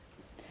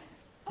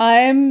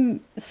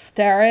I'm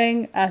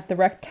staring at the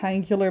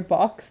rectangular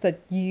box that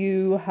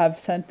you have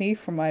sent me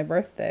for my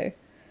birthday.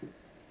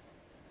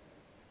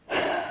 You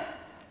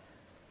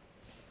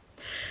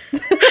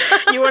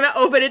want to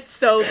open it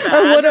so bad.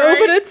 I want to right?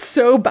 open it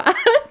so bad.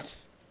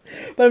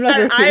 But I'm not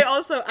going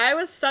to. I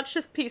was such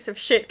a piece of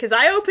shit because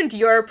I opened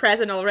your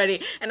present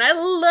already and I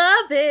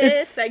love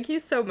it. Thank you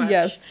so much.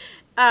 Yes.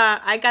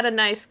 I got a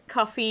nice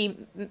fancy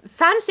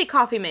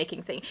coffee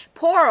making thing.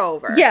 Pour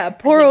over. Yeah,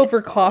 pour over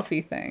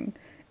coffee thing.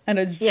 And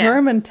a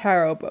German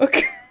tarot book.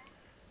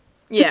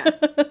 Yeah.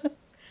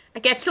 I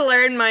get to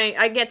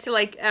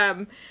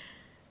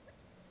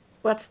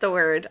what's the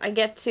word? I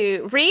get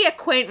to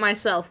reacquaint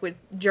myself with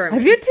German.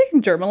 Have you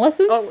taken German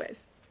lessons?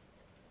 Always.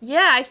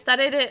 Yeah, I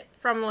studied it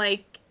from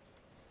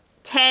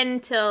 10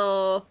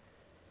 till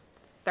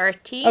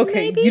 13, okay,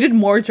 maybe? You did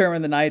more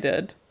German than I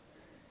did.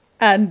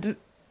 And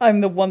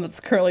I'm the one that's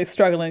currently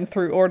struggling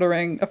through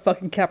ordering a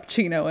fucking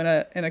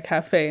cappuccino in a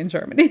cafe in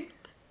Germany.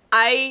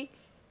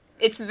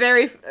 It's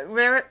very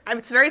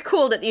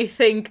cool that you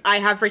think I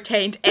have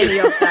retained any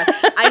of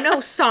that. I know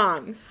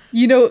songs.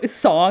 You know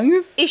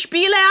songs? Ich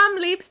spiele am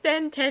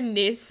liebsten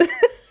Tennis.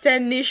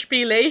 Tennis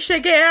spiele ich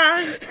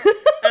gern.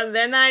 And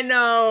then I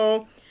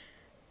know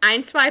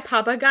Ein, zwei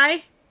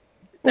Papagei.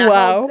 That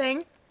whole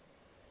thing.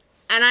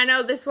 And I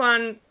know this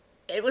one,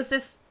 it was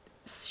this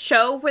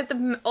show with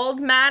an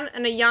old man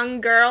and a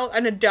young girl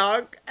and a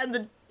dog.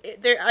 And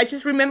I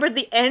just remember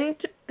the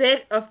end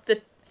bit of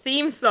the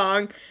theme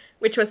song,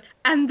 which was,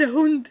 and the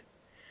Hund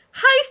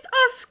heißt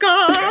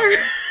Oscar.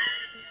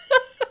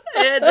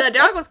 The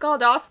dog was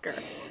called Oscar.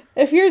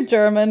 If you're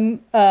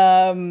German,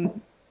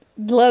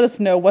 let us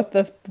know what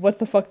the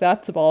fuck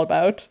that's all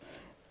about.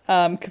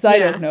 Because I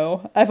don't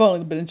know. I've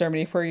only been in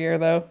Germany for a year,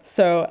 though,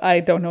 so I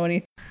don't know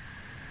anything.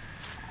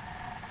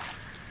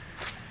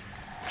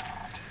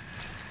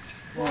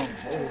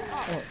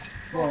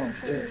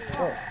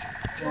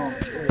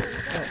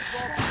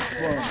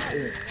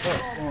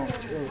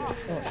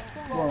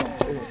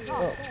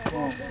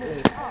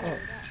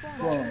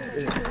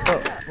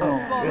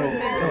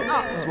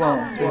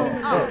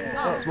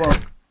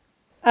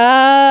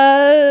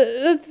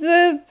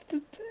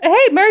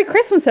 Hey, Merry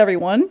Christmas,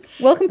 everyone.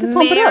 Welcome to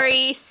Swamp It Up.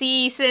 Merry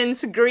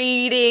seasons,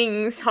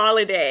 greetings,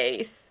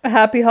 holidays.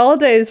 Happy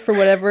holidays for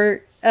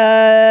whatever,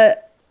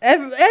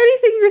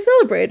 anything you're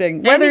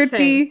celebrating. Whether it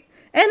be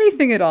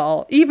anything at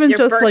all. Even your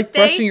just birthday,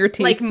 brushing your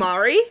teeth. Like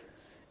Mari?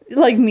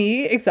 Like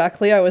me,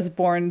 exactly. I was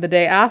born the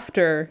day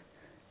after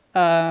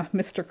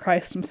Mr.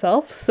 Christ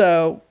himself,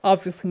 so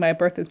obviously my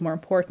birthday is more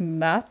important than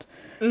that.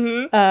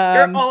 Mm-hmm.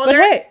 You're older? But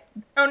hey,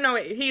 oh no,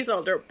 wait, he's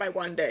older by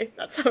one day.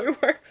 That's how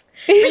it works.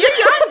 But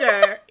you're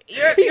younger.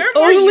 You're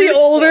more only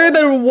youthful. older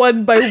than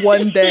one by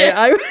one day.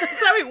 Yeah,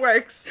 that's how it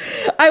works.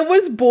 I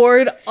was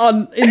born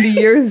in the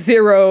year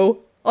 0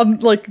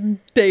 on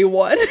day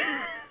 1.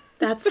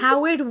 That's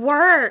how it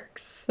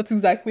works. That's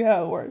exactly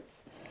how it works.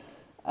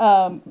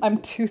 I'm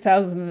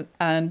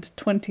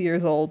 2020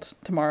 years old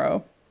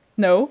tomorrow.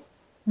 No,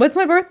 when's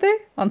my birthday?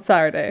 On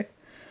Saturday.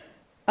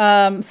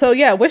 So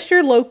yeah, wish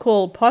your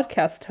local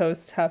podcast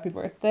host happy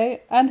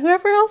birthday, and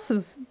whoever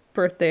else's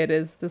birthday it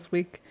is this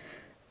week,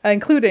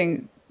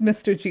 including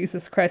Mr.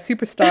 Jesus Christ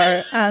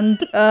Superstar and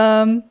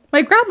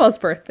my grandma's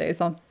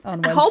birthdays on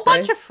Wednesday. A whole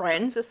bunch of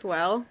friends as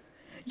well.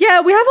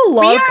 Yeah, we have a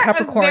lot of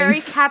Capricorns. We are a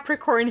very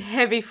Capricorn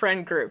heavy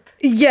friend group.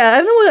 Yeah, I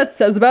don't know what that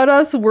says about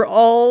us. We're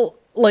all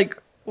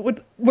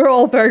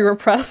very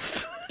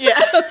repressed. Yeah.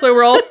 That's why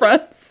we're all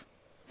friends.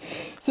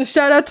 So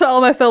shout out to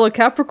all my fellow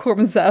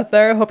Capricorns out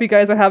there. I hope you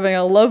guys are having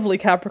a lovely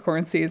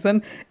Capricorn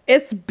season.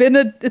 It's been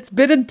a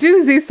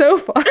doozy so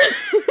far.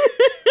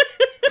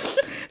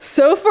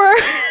 So far,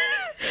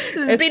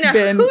 it's been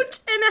a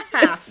hoot and a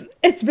half.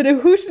 It's been a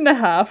hoot and a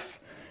half.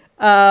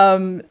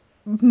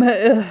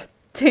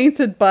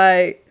 Tainted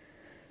by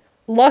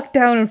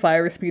lockdown and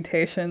virus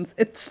mutations.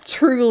 It's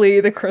truly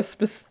the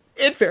Christmas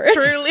spirit.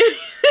 It's truly,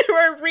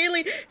 we're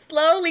really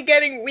slowly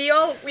getting, we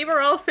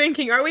were all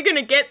thinking, are we going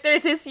to get there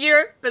this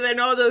year? But then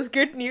all those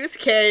good news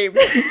came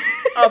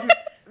of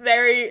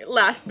very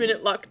last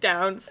minute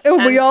lockdowns.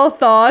 And we all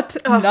thought,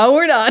 no,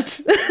 we're not.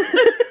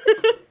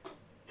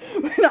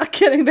 We're not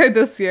getting there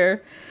this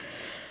year.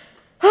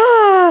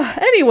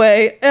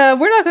 Anyway,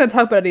 we're not going to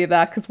talk about any of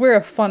that because we're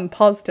a fun,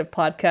 positive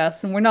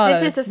podcast and we're not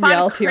a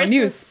reality or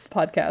news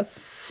podcast.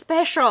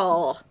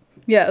 Special.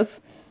 Yes.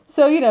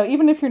 So,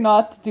 even if you're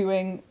not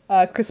doing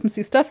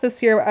Christmassy stuff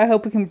this year, I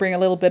hope we can bring a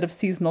little bit of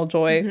seasonal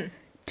joy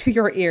to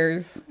your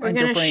ears. We're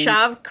going to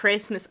shove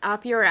Christmas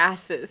up your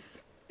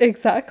asses.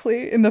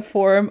 Exactly. In the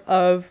form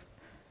of...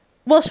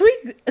 Well, should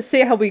we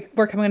say how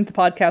we're coming into the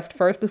podcast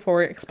first before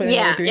we explain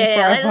what we're doing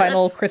for our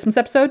final Christmas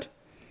episode?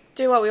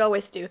 Do what we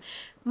always do.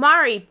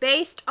 Mari,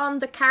 based on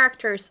the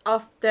characters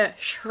of the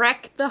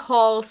Shrek the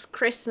Halls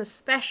Christmas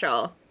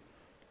special,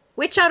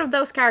 which out of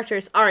those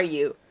characters are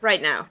you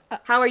right now?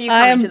 How are you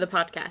coming to the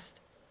podcast?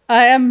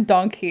 I am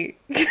Donkey.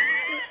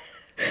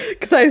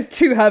 Because I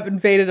too have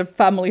invaded a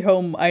family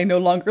home I no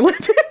longer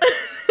live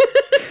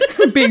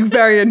in. Being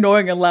very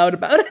annoying and loud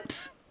about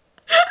it.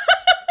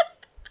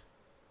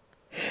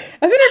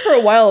 I've been here for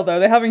a while though.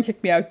 They haven't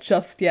kicked me out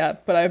just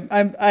yet, but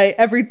I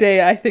every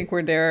day I think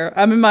we're there.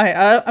 I'm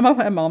at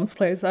my mom's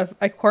place.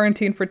 I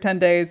quarantined for 10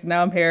 days.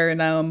 Now I'm here,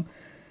 and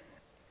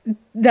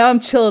now I'm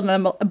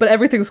chilling. But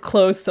everything's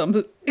closed, so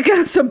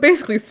I'm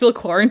basically still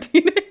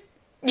quarantining.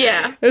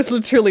 Yeah. There's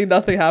literally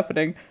nothing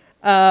happening.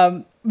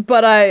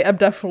 But I am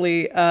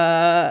definitely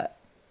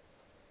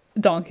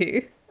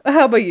donkey.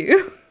 How about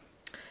you?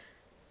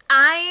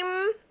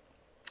 I'm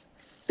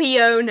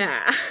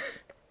Fiona,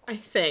 I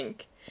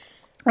think.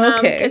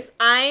 Okay. Because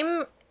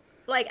I'm,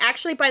 like,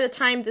 actually by the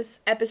time this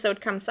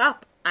episode comes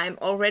up, I'm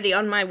already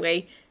on my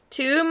way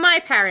to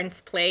my parents'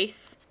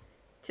 place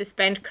to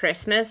spend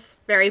Christmas.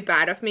 Very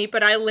bad of me,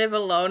 but I live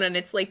alone and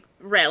it's, like,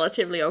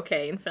 relatively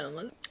okay in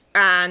Finland.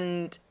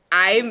 And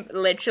I'm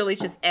literally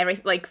just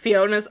like,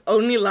 Fiona's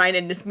only line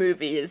in this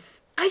movie is,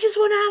 I just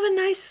want to have a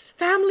nice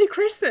family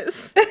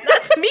Christmas.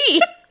 That's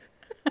me.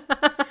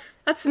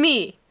 That's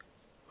me.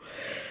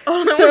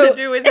 All I want to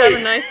do is have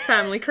a nice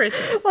family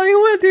Christmas. All you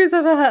want to do is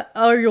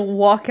or you'll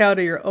walk out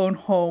of your own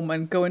home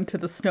and go into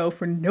the snow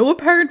for no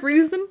apparent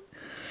reason.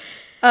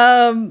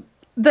 I'm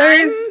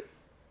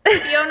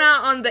Fiona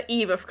on the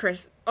eve of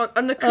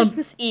on the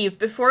Christmas Eve,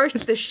 before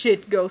the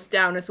shit goes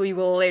down, as we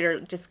will later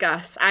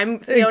discuss. I'm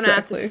Fiona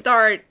at the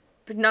start,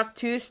 but not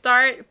to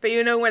start. But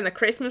you know, when the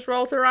Christmas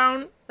rolls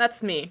around,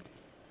 that's me.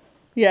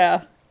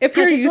 Yeah. I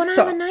just want to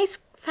have a nice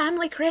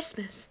family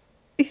Christmas.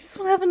 You just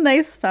want to have a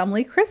nice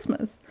family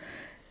Christmas.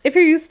 If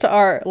you're used to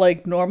our,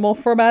 like, normal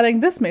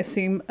formatting, this may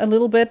seem a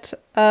little bit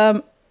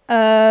different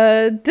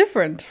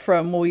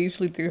from what we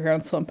usually do here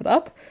on Swamp It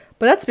Up.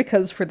 But that's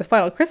because for the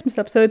final Christmas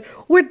episode,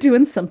 we're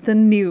doing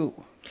something new.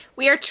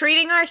 We are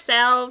treating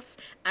ourselves,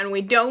 and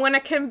we don't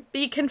want to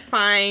be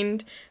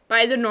confined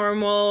by the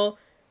normal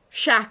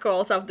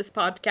shackles of this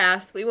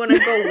podcast. We want to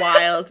go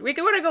wild. We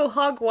want to go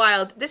hog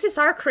wild. This is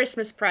our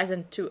Christmas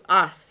present to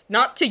us,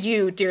 not to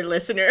you, dear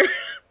listener.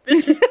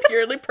 This is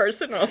purely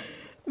personal.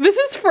 This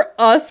is for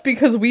us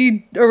because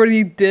we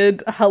already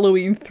did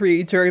Halloween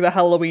 3 during the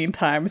Halloween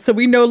time, so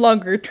we no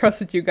longer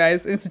trusted you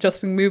guys in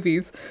suggesting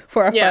movies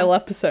for our final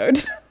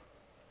episode.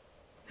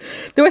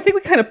 Though I think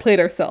we kind of played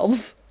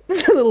ourselves a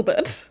little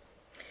bit.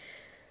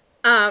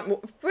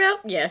 Well,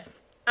 yes.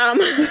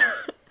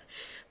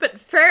 But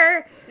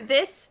for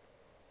this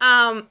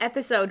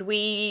episode,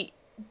 we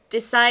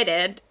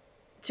decided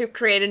to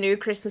create a new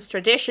Christmas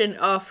tradition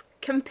of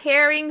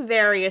comparing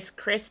various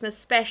Christmas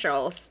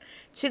specials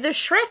to the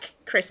Shrek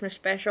Christmas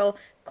special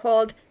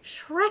called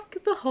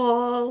Shrek the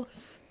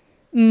Halls.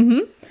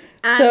 Mm-hmm.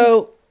 And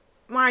so,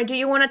 Mari, do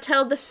you want to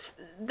tell the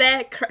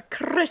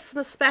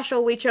Christmas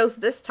special we chose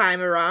this time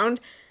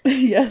around?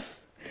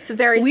 Yes. It's a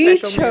very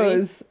special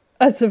movie.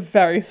 It's a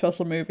very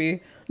special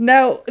movie.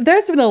 Now,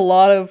 there's been a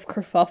lot of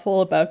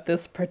kerfuffle about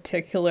this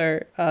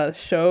particular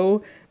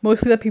show,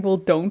 mostly that people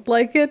don't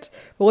like it,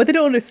 but what they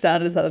don't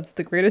understand is that it's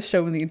the greatest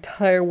show in the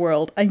entire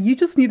world, and you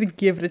just need to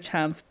give it a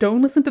chance.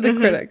 Don't listen to the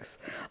critics.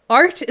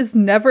 Art is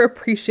never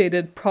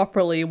appreciated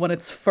properly when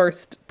it's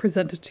first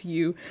presented to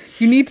you.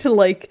 You need to,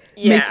 make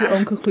your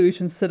own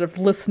conclusions instead of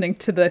listening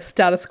to the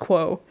status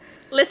quo.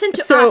 Listen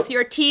to us,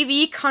 your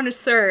TV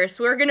connoisseurs.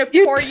 We're going to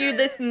pour you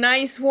this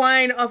nice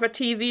wine of a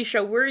TV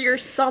show. We're your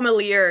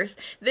sommeliers.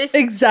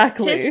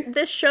 Exactly.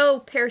 This show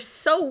pairs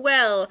so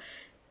well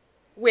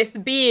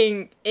with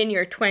being in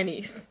your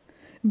 20s.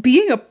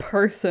 Being a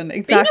person,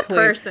 exactly. Being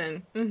a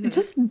person. Mm-hmm.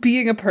 Just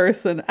being a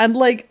person. And,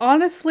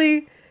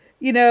 honestly,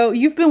 you know,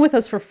 you've been with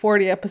us for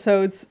 40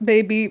 episodes,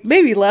 maybe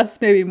less,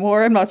 maybe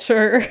more. I'm not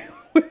sure.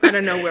 I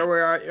don't know where we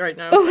are right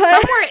now.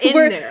 Somewhere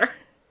in there.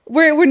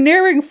 We're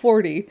nearing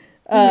 40.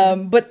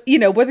 But, you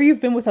know, whether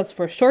you've been with us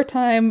for a short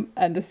time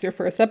and this is your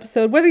first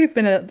episode, whether you've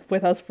been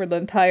with us for the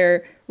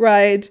entire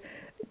ride,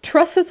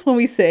 trust us when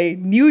we say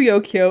Neo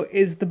Yokio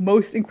is the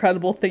most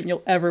incredible thing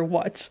you'll ever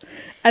watch.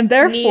 And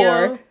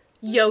therefore,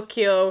 Neo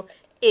Yokio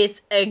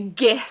is a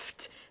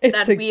gift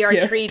that we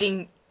are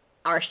treating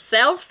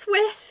ourselves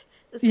with,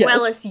 as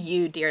well as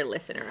you, dear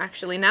listener.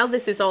 Actually, now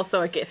this is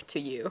also a gift to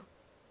you.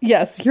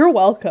 Yes, you're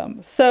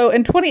welcome. So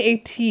in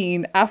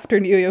 2018, after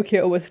Neo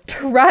Yokio was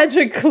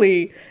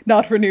tragically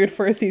not renewed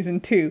for a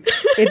season 2,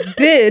 it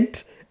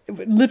did,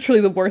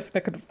 literally the worst thing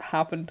that could have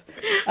happened.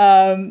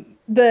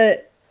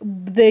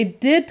 They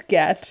did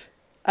get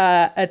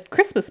a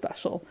Christmas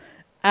special.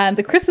 And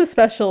the Christmas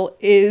special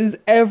is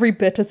every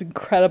bit as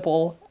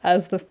incredible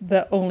as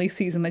the only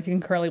season that you can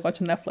currently watch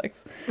on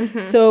Netflix.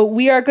 Mm-hmm. So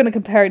we are going to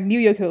compare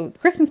Neo Yokio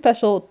Christmas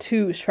special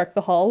to Shrek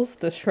the Halls,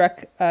 the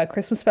Shrek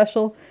Christmas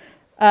special.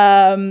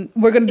 We're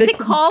going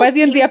to by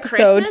the end of the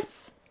episode.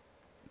 Christmas?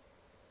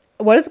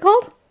 What is it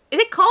called? Is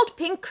it called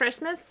Pink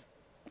Christmas?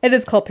 It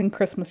is called Pink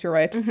Christmas. You're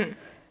right.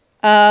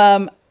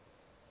 Mm-hmm.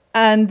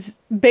 And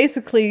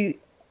basically,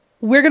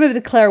 we're going to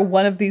declare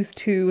one of these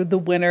two the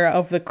winner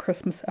of the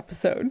Christmas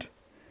episode.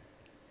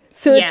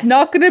 So it's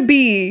not going to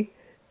be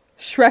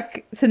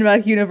Shrek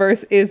Cinematic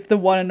Universe is the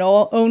one and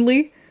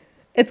only.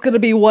 It's going to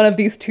be one of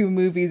these two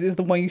movies is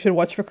the one you should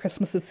watch for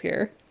Christmas this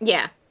year.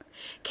 Yeah,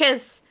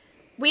 because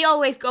we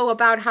always go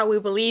about how we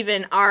believe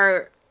in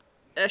our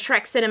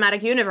Shrek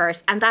Cinematic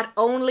Universe, and that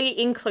only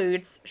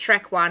includes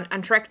Shrek 1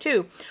 and Shrek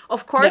 2.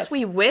 Of course,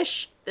 we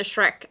wish the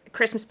Shrek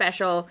Christmas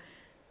special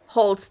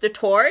holds the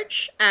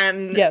torch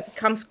and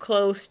comes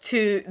close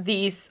to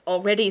these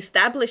already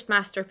established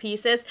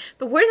masterpieces,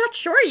 but we're not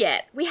sure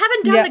yet. We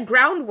haven't done the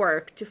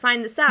groundwork to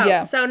find this out.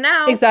 Yeah. So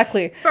now,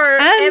 for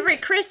every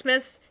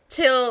Christmas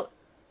till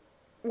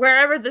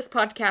wherever this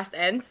podcast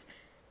ends,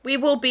 we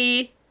will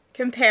be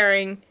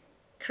comparing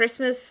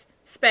Christmas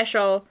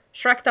special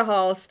Shrek the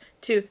Halls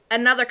to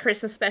another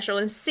Christmas special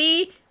and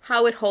see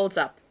how it holds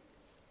up.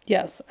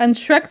 Yes, and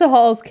Shrek the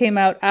Halls came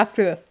out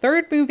after the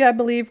third movie, I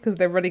believe, because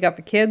they've already got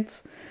the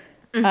kids.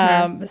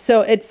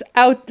 So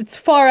it's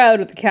far out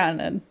of the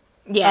canon.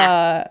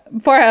 Yeah.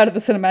 Far out of the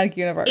cinematic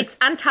universe. It's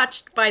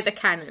untouched by the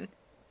canon.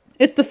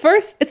 It's the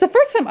first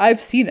time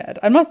I've seen it.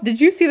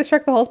 Did you see the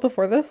Shrek the Halls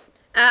before this?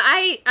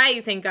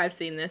 I think I've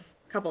seen this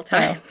a couple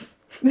times.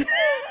 Oh.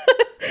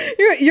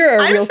 You're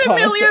a real connoisseur. I'm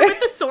familiar with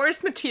the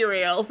source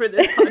material for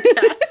this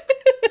podcast.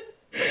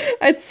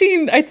 I'd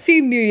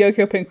seen New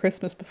Yoko Pink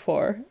Christmas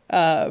before.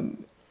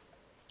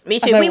 Me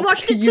too. We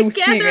watched it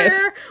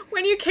together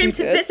when you came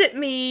to visit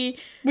me.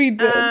 We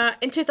did.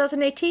 In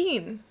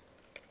 2018.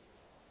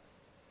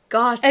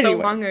 God, so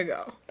long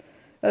ago.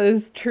 That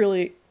is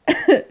truly,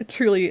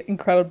 truly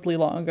incredibly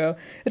long ago.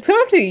 It's come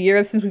up to a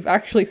year since we've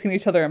actually seen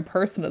each other in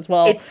person as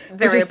well. It's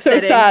very which is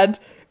upsetting. So sad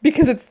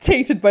because it's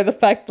tainted by the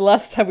fact the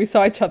last time we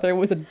saw each other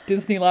was at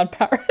Disneyland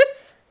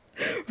Paris.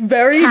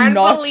 Very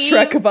not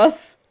Shrek of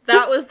us.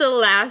 That was the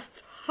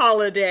last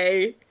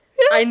holiday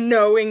I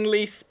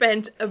knowingly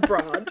spent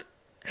abroad.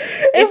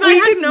 If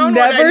we could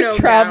never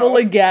travel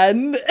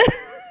again,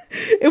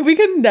 if we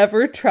could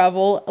never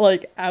travel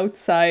like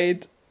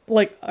outside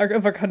like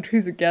of our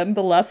countries again,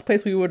 the last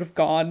place we would have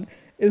gone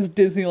is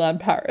Disneyland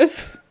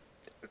Paris.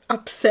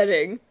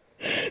 Upsetting.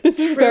 This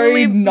is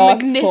very not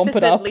Swamp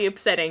It Up. Magnificently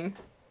upsetting.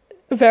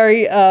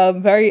 Very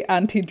very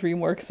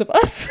anti-DreamWorks of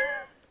us.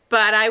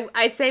 But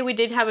I say we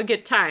did have a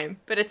good time.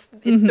 But it's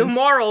the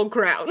moral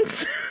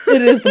grounds.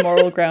 It is the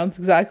moral grounds,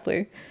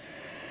 exactly.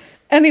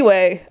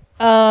 Anyway,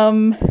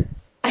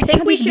 I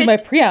think we should do my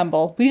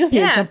preamble. We just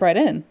need to jump right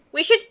in.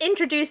 We should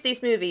introduce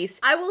these movies.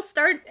 I will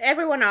start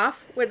everyone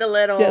off with a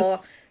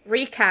little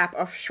recap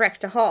of Shrek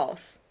the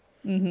Halls.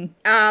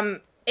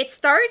 It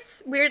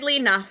starts, weirdly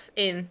enough,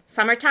 in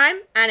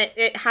summertime, and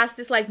it has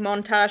this like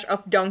montage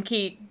of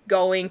Donkey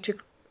going to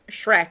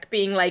Shrek,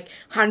 being like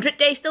 100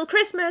 days till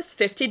Christmas,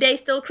 50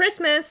 days till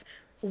Christmas,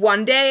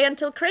 1 day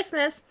until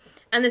Christmas,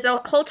 and this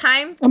whole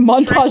time a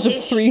montage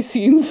of 3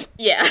 scenes.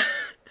 Yeah.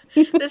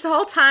 This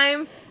whole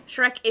time,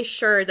 Shrek is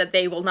sure that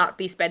they will not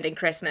be spending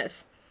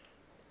Christmas.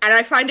 And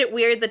I find it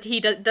weird that he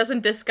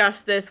doesn't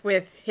discuss this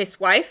with his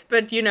wife,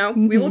 but, you know,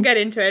 we will get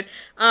into it.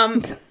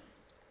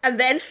 And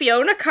then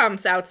Fiona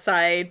comes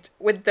outside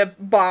with the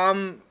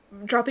bomb,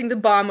 dropping the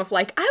bomb of,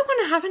 like, I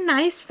want to have a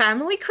nice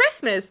family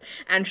Christmas.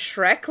 And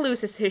Shrek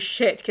loses his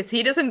shit, because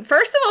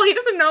first of all, he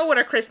doesn't know what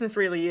a Christmas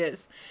really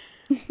is.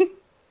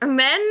 And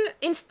then,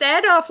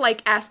 instead of,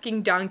 like,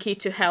 asking Donkey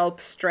to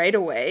help straight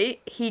away,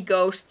 he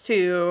goes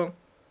to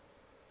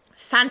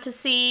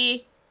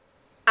Fantasy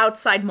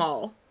Outside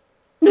Mall.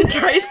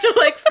 Tries to,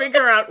 like,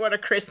 figure out what a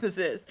Christmas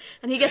is.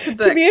 And he gets a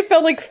book. To me, it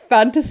felt like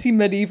fantasy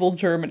medieval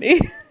Germany.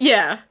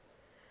 Yeah.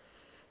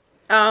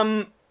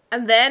 And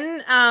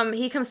then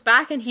he comes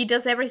back and he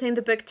does everything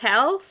the book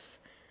tells.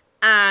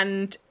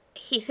 And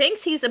he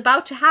thinks he's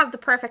about to have the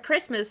perfect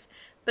Christmas.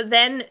 But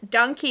then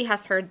Donkey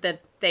has heard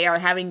that they are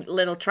having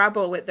little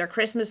trouble with their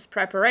Christmas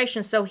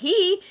preparations. So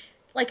he,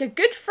 like a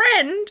good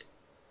friend,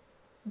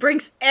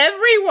 brings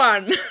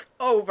everyone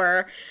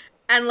over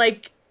and,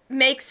 like,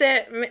 makes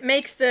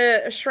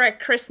the Shrek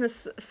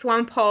Christmas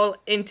swamp hole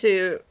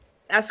into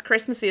as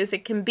Christmassy as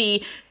it can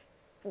be,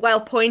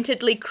 while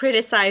pointedly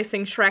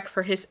criticizing Shrek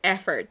for his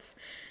efforts.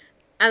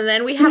 And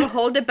then we have a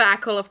whole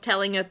debacle of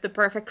telling it the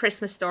perfect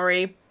Christmas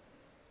story,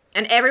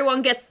 and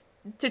everyone gets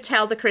to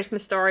tell the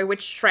Christmas story,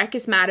 which Shrek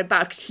is mad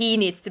about because he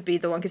needs to be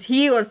the one, because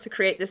he wants to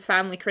create this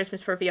family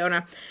Christmas for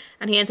Fiona,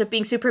 and he ends up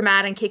being super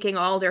mad and kicking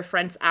all their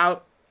friends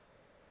out,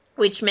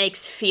 which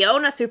makes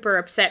Fiona super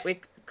upset with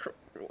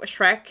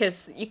Shrek,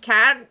 because you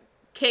can't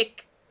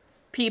kick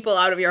people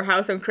out of your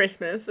house on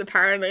Christmas,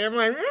 apparently. I'm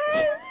like,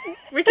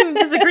 we can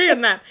disagree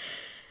on that.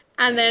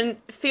 And then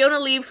Fiona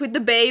leaves with the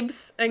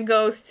babes and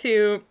goes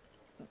to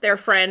their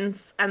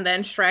friends, and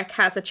then Shrek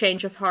has a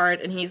change of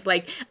heart, and he's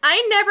like,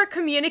 I never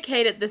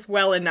communicated this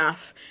well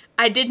enough.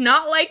 I did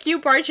not like you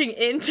barging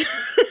in to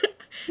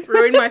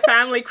ruin my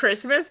family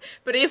Christmas,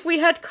 but if we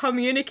had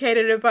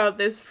communicated about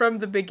this from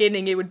the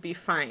beginning, it would be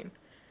fine.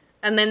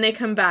 And then they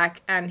come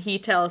back, and he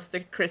tells the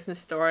Christmas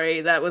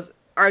story that was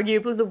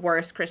arguably the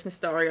worst Christmas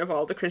story of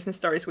all the Christmas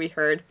stories we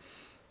heard.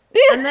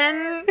 And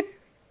then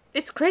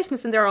it's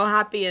Christmas, and they're all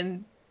happy,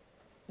 and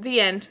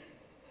the end.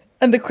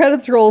 And the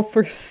credits roll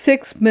for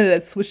 6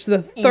 minutes, which is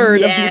a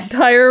third of the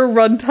entire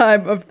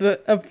runtime of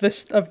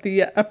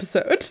the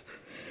episode,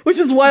 which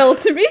is wild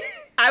to me.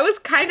 I was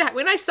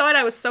when I saw it,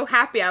 I was so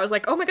happy. I was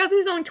like, oh my god,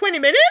 this is only 20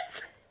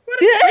 minutes? What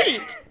a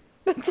treat!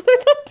 That's what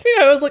I thought too.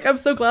 I was like, I'm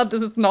so glad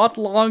this is not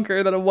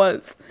longer than it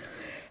was.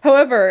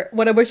 However,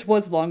 what I wish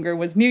was longer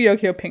was New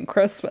Yokio Pink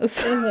Christmas.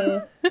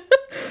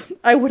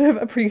 I would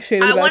have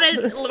appreciated I about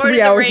wanted Lord 3 of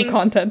the hours Rings of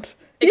content.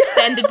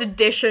 extended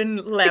edition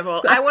level.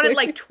 Exactly. I wanted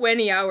like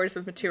 20 hours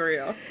of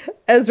material.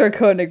 Ezra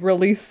Koenig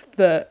released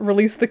the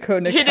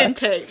Koenig Hidden cut.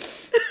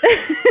 tapes.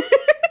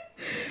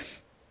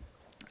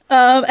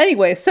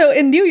 Anyway, so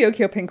in New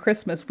Yokio Pink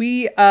Christmas,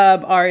 we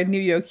are in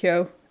New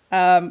Yokio.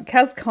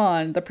 Kaz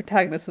Khan, the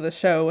protagonist of the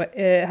show,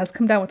 has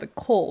come down with a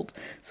cold.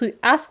 So he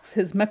asks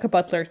his mecha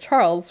butler,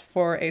 Charles,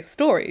 for a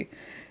story.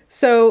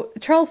 So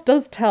Charles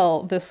does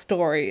tell this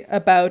story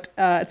about,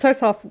 it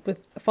starts off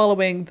with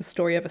following the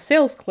story of a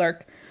sales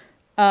clerk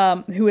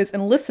who is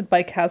enlisted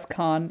by Kaz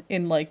Khan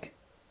in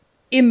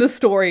the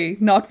story,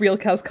 not real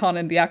Kaz Khan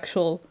in the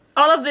actual...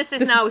 All of this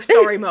is now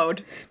story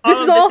mode. This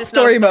is all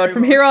story mode.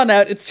 From here on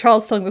out, it's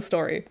Charles telling the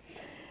story.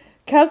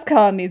 Kaz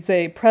Khan needs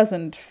a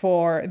present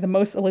for the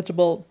most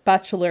eligible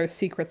Bachelor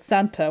Secret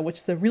Santa, which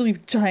is a really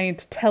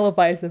giant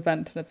televised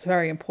event, and it's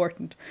very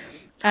important.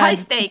 High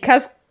stakes.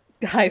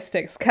 High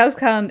stakes. Kaz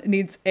Khan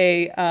needs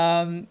a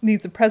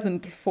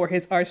present for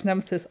his arch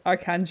nemesis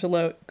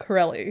Arcangelo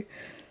Corelli.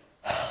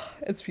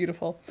 It's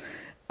beautiful.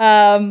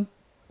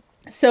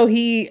 So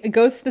he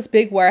goes to this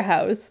big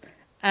warehouse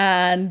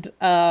and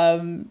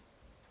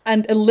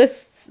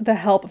enlists the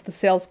help of the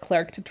sales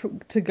clerk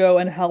to go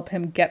and help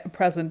him get a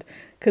present,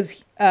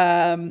 because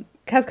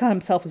Kaz Khan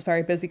himself is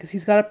very busy because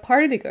he's got a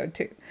party to go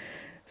to.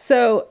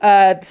 So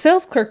the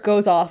sales clerk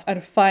goes off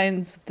and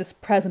finds this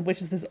present,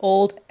 which is this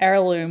old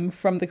heirloom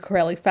from the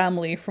Corelli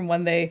family from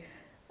when they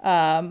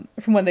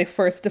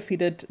first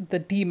defeated the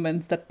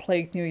demons that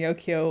plagued New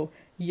Yokio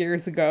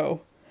years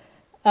ago.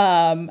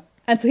 And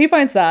so he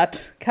finds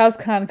that. Kaz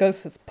Khan goes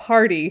to his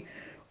party,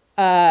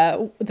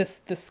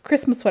 this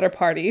Christmas sweater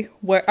party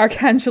where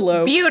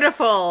Arcangelo...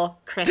 Beautiful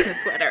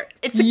Christmas sweater.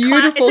 It's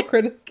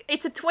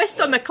a twist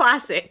on the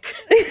classic.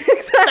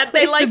 Exactly. That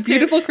they like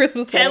beautiful to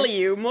Christmas tell sweater.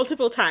 you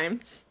multiple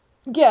times.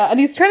 Yeah, and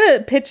he's trying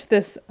to pitch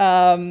this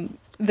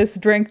this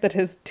drink that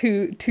his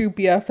two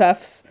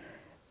BFFs,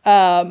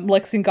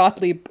 Lex and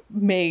Gottlieb,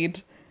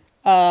 made.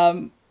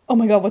 Oh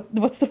my god,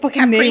 what's the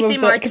fucking name of the...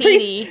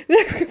 Martini.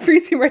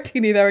 Caprese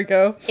Martini, there we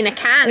go. In a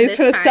can. And he's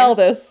trying to sell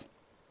this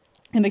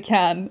in a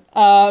can.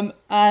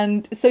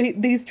 And so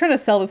he's trying to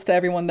sell this to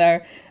everyone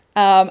there.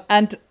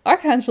 And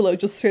Arcangelo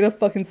just straight up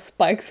fucking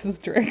spikes his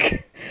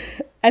drink.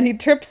 And he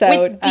trips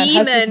out and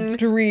has this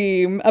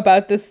dream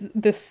about this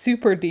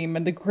super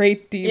demon, the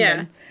great demon.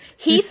 Yeah.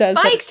 He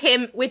spikes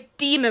him with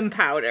demon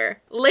powder.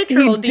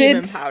 Literal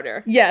demon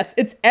powder. Yes,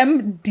 it's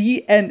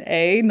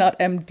MDNA, not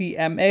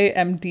MDMA,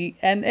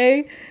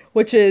 MDNA,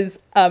 which is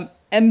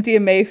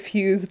MDMA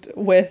fused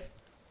with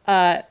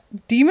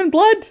demon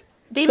blood?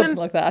 Something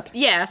like that.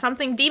 Yeah,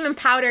 something. Demon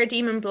powder,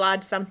 demon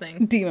blood,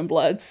 something. Demon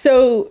blood.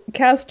 So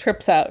Kaz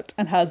trips out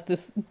and has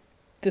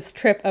this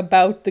trip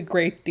about the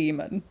great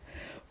demon.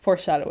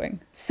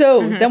 Foreshadowing.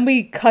 So then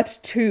we cut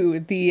to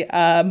the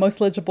most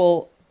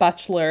eligible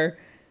Bachelor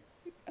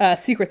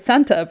Secret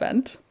Santa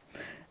event.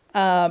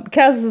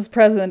 Kaz is his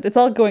present. It's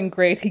all going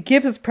great. He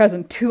gives his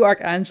present to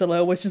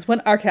Arcangelo, which is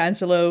when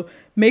Arcangelo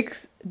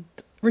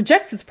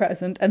rejects his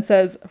present and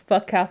says,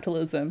 "Fuck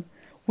capitalism.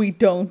 We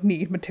don't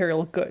need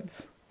material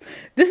goods."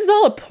 This is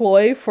all a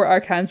ploy for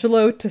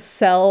Arcangelo to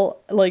sell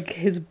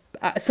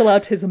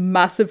out his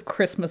massive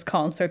Christmas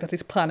concert that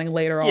he's planning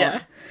later on.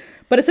 Yeah.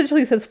 But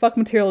essentially he says, "Fuck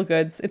material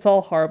goods. It's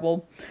all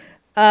horrible."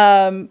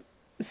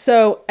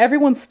 So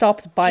everyone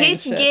stops buying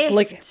his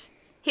shit.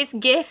 His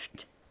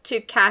gift to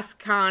Kaz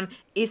Khan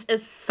is a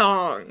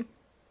song.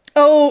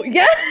 Oh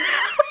yeah,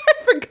 I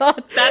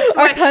forgot. That's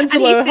why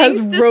Arcangelo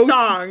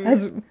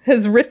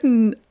has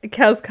written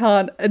Kaz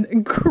Khan an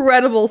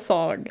incredible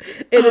song.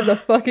 It is a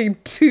fucking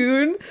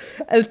tune,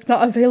 and it's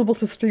not available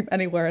to stream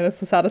anywhere. And it's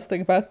the saddest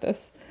thing about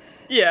this.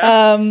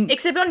 Yeah.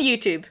 Except on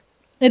YouTube.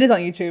 It is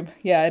on YouTube.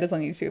 Yeah, it is on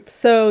YouTube.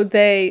 So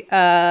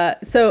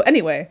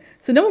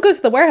so no one goes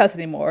to the warehouse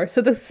anymore. So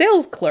the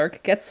sales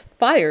clerk gets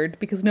fired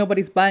because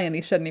nobody's buying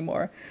any shit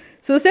anymore.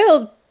 So the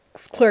sales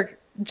clerk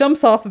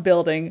jumps off a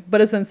building,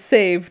 but is then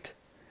saved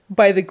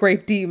by the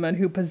great demon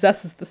who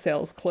possesses the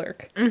sales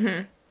clerk.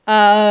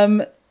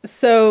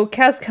 So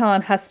Kaz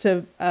Khan has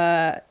to...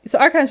 so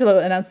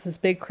Arcangelo announces this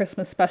big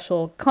Christmas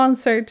special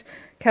concert.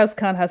 Kaz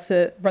Khan has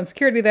to run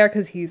security there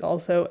because he's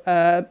also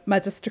a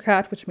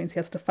magistrat, which means he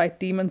has to fight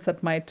demons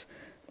that might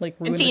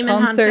ruin the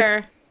concert.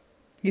 Hunter.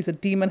 He's a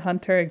demon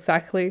hunter,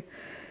 exactly.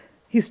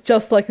 He's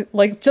just like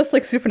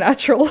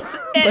Supernatural,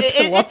 but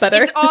a lot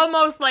better. It's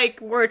almost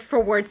like word for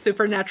word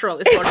Supernatural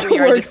is what we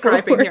are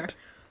describing here.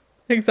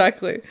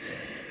 Exactly.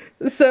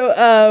 So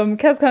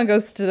Kaz Khan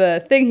goes to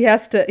the thing. He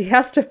has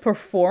to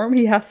perform.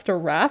 He has to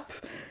rap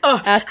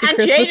at the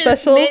Christmas Jaden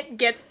special. Smith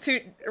gets to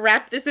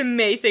rap this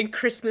amazing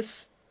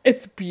Christmas.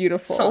 It's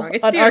beautiful. Song.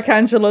 It's On beautiful.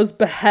 Arcangelo's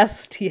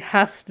behest, he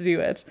has to do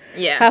it.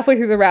 Yeah. Halfway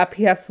through the rap,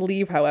 he has to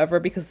leave, however,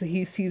 because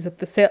he sees that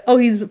the sale. Oh,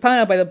 he's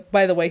found out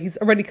by the way, he's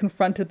already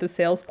confronted the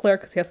sales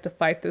clerk because he has to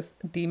fight this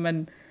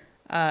demon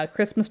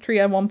Christmas tree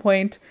at one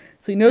point.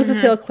 So he knows the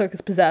sales clerk is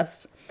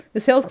possessed. the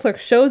sales clerk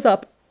shows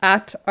up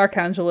at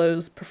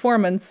Arcangelo's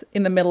performance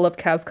in the middle of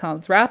Kaz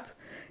Khan's rap.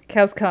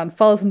 Kaz Khan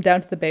follows him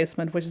down to the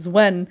basement, which is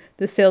when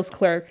the sales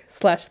clerk /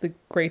 the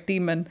great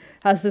demon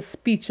has this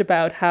speech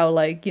about how,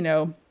 like, you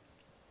know,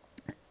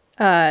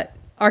 Kaz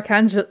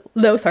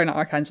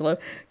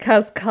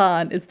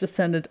Khan is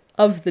descendant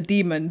of the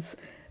demons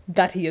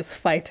that he is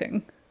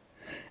fighting.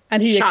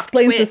 And he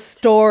explains the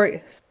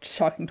story.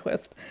 Shocking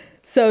twist.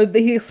 So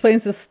he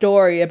explains the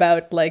story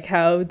about, like,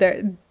 how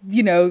there,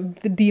 you know,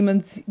 the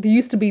demons, there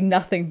used to be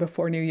nothing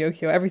before New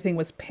Yokio. Everything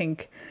was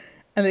pink.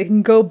 And they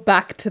can go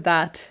back to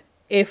that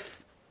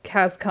if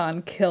Kaz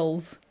Khan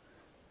kills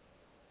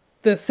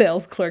the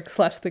sales clerk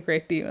 / the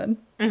great demon.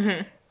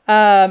 Mm-hmm.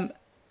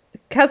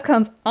 Kaz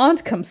Khan's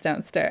aunt comes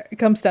down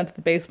to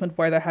the basement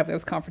where they're having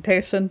this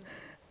confrontation.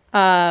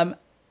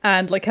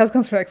 And, like, Kaz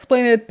Khan's trying to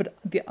explain it, but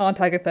the Aunt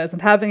Agatha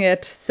isn't having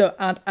it. So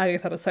Aunt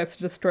Agatha decides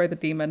to destroy the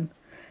demon.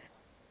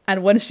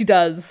 And when she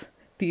does,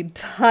 the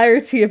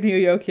entirety of New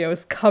Yokio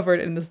is covered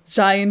in this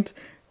giant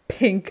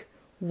pink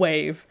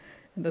wave.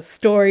 And the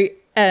story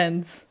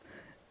ends.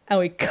 And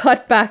we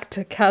cut back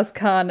to Kaz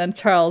Khan and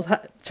Charles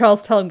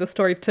telling the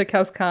story to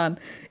Kaz Khan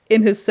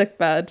in his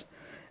sickbed.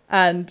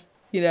 And,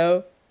 you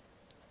know,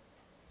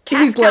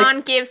 Kaz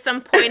Khan gives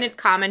some pointed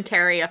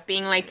commentary of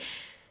being like,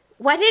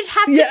 why did it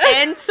have to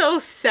end so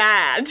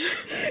sad?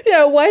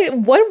 Yeah, why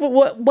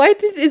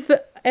is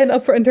the end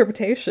up for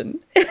interpretation?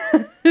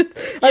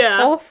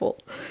 That's awful.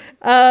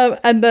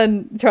 And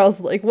then Charles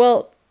is like,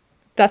 well,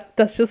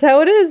 that's just how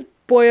it is,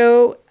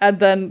 boyo, and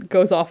then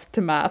goes off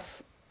to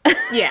mass.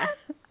 Yeah.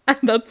 And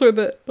that's where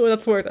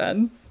it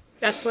ends.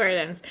 That's where it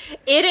ends.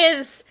 It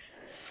is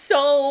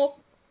so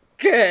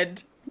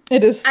good.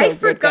 It is so good, I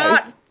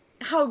forgot guys.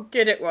 How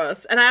good it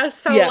was. And I was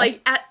so,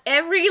 like, at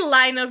every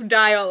line of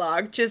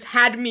dialogue just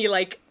had me,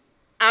 like,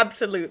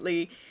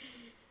 absolutely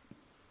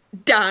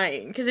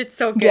dying. Because it's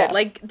so good. Yeah.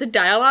 Like, the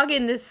dialogue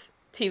in this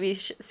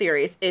TV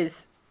series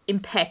is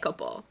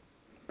impeccable.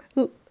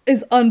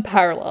 Is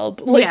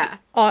unparalleled. Like,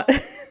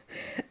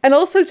 and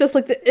also just,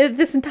 like,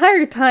 this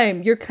entire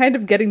time, you're kind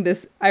of getting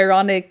this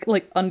ironic,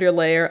 like,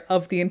 underlayer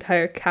of the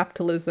entire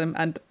capitalism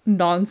and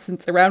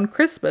nonsense around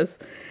Christmas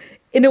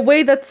in a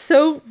way that's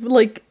so,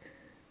 like,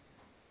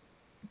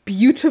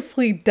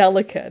 beautifully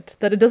delicate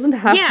that it doesn't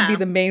have to be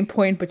the main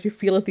point, but you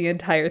feel it the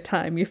entire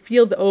time. You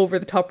feel the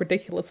over-the-top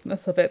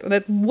ridiculousness of it, and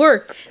it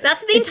works.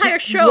 That's the entire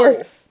show.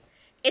 Works.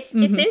 It's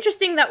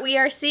interesting that we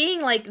are seeing,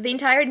 like, the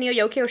entire New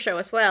Yokio show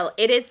as well.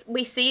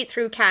 We see it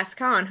through Kaz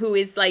Khan, who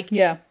is, like,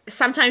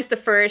 sometimes the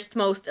first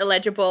most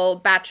eligible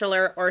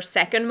bachelor or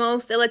second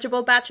most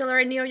eligible bachelor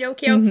in New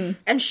Yokio.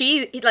 And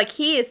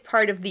he is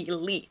part of the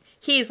elite.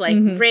 He's, like,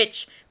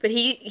 rich, but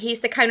he's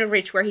the kind of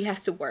rich where he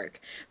has to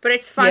work. But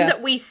it's fun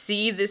that we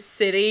see this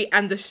city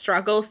and the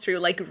struggles through,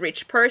 like,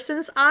 rich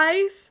person's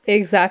eyes.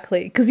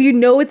 Exactly. Because you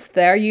know it's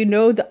there. You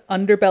know the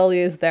underbelly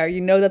is there. You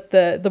know that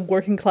the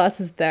working class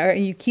is there.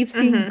 And you keep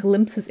seeing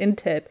glimpses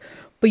into it.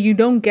 But you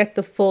don't get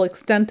the full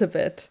extent of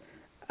it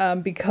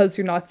because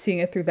you're not seeing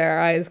it through their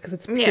eyes. Because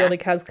it's purely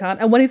Kaz Khan.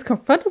 And when he's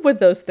confronted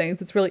with those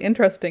things, it's really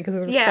interesting. Because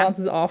his response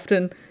is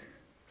often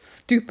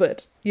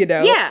stupid, you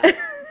know? Yeah.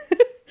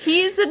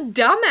 He's a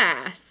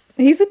dumbass.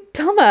 He's a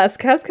dumbass.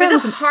 Kaz Khan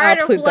is an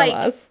absolute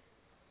dumbass.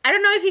 I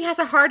don't know if he has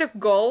a heart of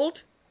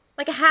gold.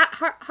 Like a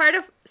heart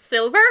of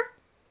silver?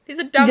 He's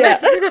a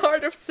dumbass with a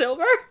heart of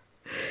silver?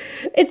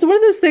 It's one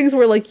of those things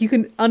where, like, you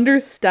can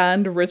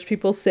understand rich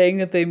people saying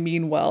that they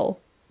mean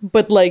well.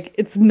 But, like,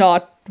 it's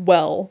not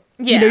well.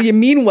 Yeah. You know, you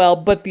mean well,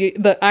 but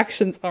the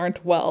actions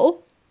aren't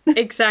well.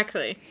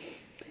 Exactly.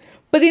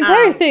 But the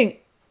entire thing,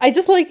 I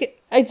just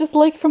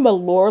like from a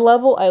lore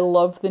level, I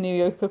love the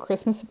New Yokio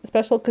Christmas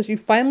special because you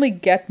finally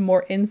get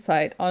more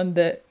insight on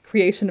the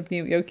creation of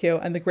New Yokio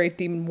and the Great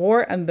Demon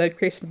War and the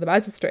creation of the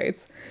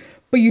magistrates,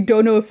 but you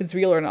don't know if it's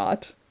real or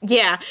not.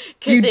 Yeah,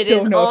 because it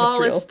is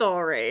all a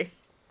story.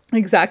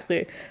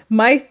 Exactly.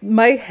 My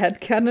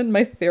headcanon,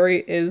 my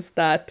theory is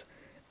that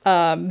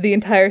the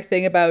entire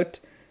thing about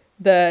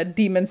the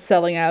demons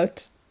selling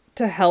out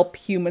to help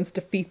humans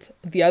defeat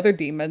the other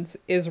demons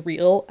is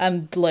real,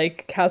 and,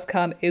 like, Kaz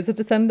Khan is a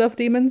descendant of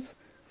demons.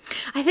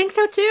 I think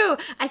so too.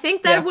 I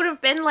think that would have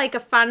been, like,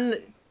 a fun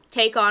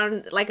take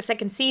on, like, a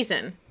second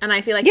season, and I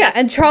feel like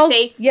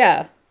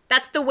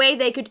that's the way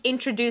they could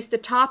introduce the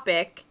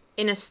topic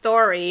in a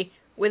story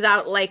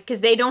without, like,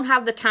 because they don't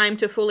have the time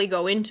to fully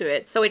go into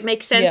it, so it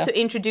makes sense to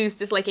introduce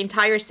this, like,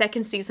 entire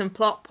second season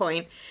plot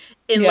point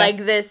in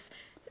like this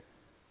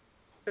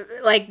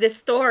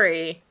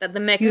story that the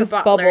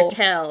Mecha Butler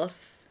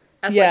tells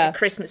as like a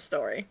Christmas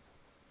story.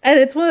 And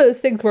it's one of those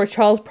things where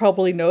Charles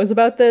probably knows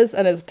about this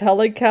and is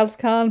telling Kaz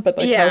Khan, but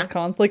like Kaz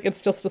Khan's like,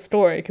 it's just a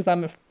story because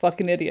I'm a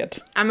fucking idiot.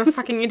 I'm a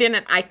fucking idiot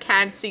and I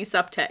can't see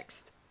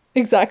subtext.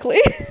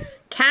 Exactly.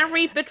 Can't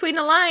read between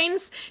the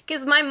lines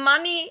because my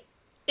money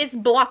is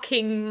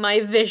blocking my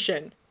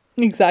vision.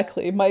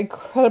 Exactly. My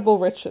incredible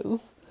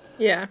riches.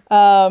 Yeah.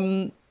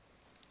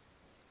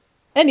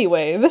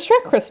 Anyway, the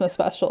Shrek Christmas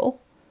special.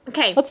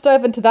 Okay. Let's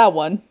dive into that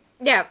one.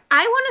 Yeah.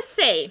 I want to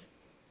say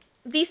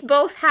these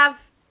both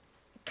have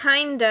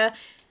kinda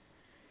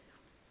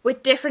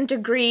with different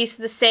degrees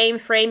the same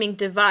framing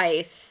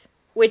device,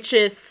 which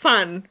is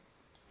fun.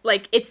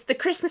 Like, it's the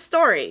Christmas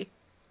Story.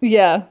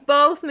 Yeah.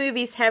 Both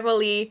movies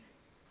heavily,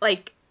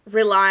 like,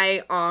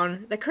 rely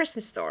on the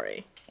Christmas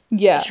Story.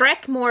 Yeah.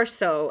 Shrek more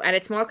so, and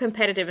it's more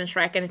competitive in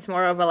Shrek, and it's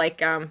more of a,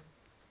 like,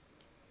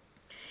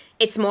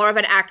 it's more of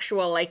an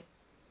actual, like,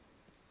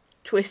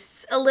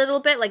 twists a little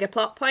bit, like a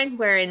plot point,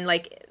 where in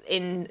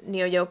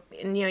Neo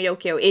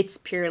Yokio, it's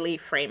purely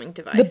framing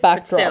device. The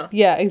backdrop. Still,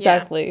 yeah,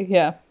 exactly.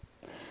 Yeah.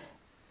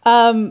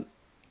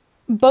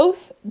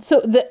 Both,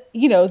 so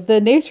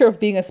the nature of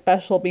being a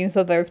special means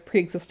that there's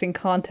pre-existing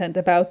content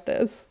about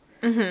this.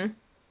 Mm-hmm.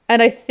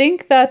 And I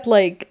think that,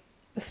 like,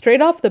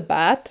 straight off the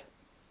bat,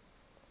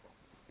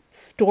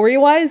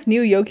 story-wise,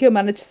 Neo Yokio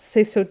managed to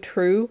stay so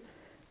true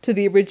to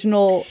the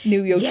original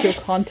Neo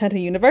Yokio content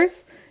and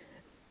universe.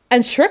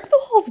 And Shrek the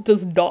Halls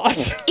does not.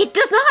 It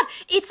does not.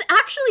 It's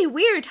actually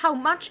weird how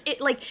much it,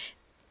 like,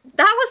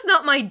 that was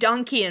not my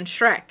donkey in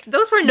Shrek.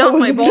 Those were not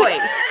my boys.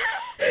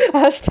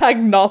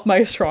 Hashtag not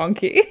my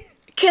stronky.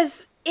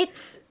 Because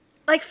it's,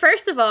 like,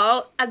 first of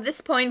all, at this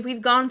point,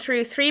 we've gone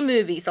through 3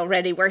 movies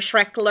already where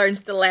Shrek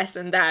learns the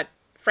lesson that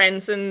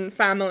friends and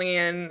family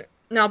and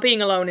not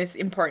being alone is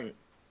important.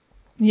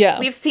 Yeah.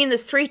 We've seen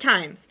this 3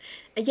 times.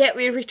 And yet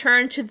we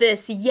return to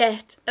this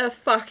yet a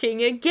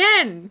fucking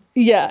again.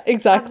 Yeah,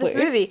 exactly. Of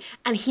this movie.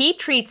 And he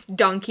treats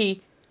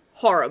Donkey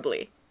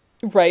horribly.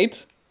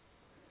 Right.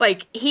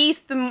 Like,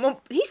 he's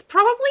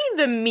probably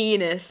the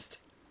meanest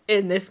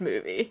in this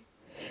movie.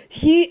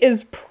 He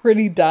is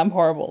pretty damn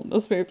horrible in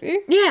this movie.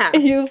 Yeah.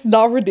 He is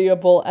not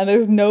redeemable, and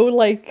there's no,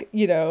 like,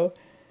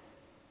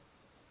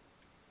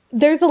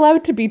 there's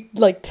allowed to be,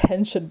 like,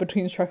 tension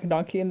between Shrek and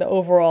Donkey in the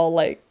overall,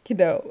 like,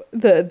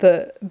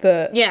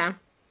 the Yeah.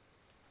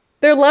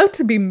 They're allowed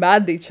to be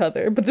mad at each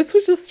other, but this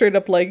was just straight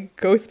up like,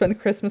 go spend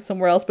Christmas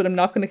somewhere else, but I'm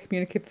not going to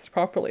communicate this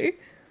properly.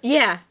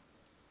 Yeah.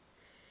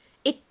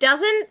 It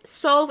doesn't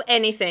solve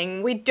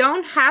anything. We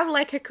don't have,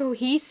 like, a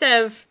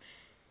cohesive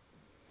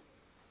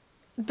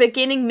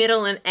beginning,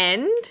 middle, and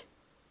end.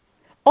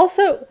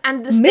 Also,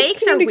 and the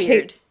stakes are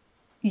weird.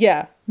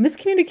 Yeah.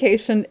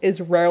 Miscommunication is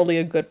rarely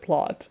a good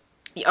plot.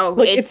 Oh,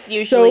 like, it's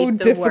usually so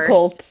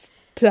difficult worst.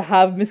 To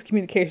have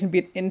miscommunication be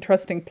an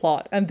interesting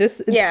plot. And this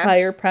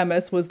entire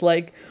premise was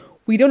like,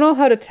 we don't know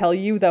how to tell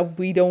you that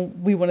we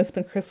want to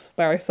spend Christmas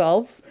by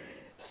ourselves,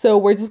 so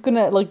we're just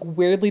gonna, like,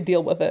 weirdly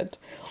deal with it.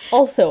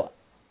 Also,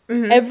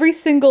 every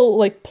single,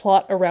 like,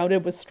 plot around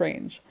it was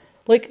strange.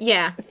 Like,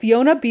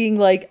 Fiona being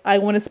like, I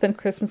want to spend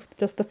Christmas with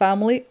just the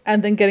family,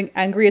 and then getting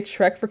angry at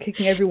Shrek for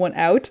kicking everyone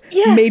out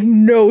made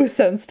no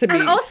sense to me.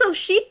 And also,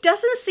 she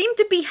doesn't seem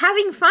to be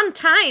having fun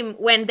time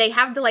when they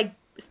have the, like,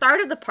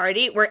 start of the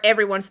party where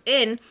everyone's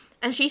in,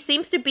 and she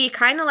seems to be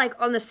kind of, like,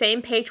 on the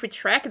same page with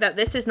Shrek that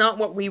this is not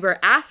what we were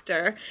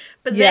after.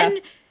 But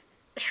then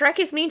Shrek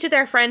is mean to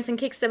their friends and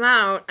kicks them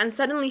out, and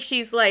suddenly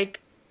she's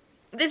like,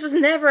 this was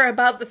never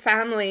about the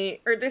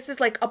family, or this is,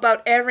 like,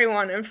 about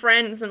everyone and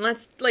friends, and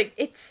let's, like,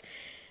 it's...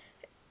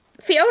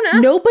 Fiona?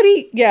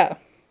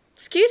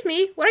 Excuse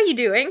me, what are you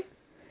doing?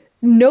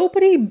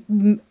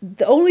 The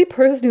only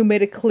person who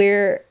made it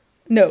clear...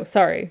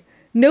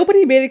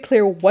 Nobody made it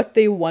clear what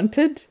they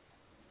wanted.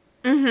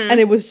 And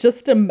it was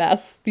just a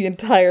mess the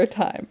entire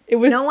time. It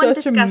was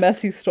such a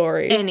messy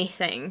story.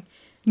 Anything.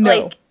 No.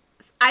 Like,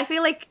 I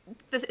feel like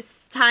the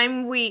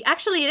time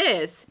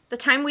the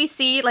time we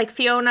see, like,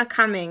 Fiona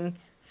coming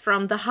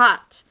from the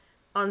hut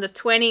on the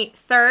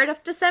 23rd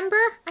of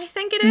December, I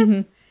think it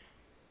is.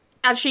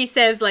 And she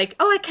says, like,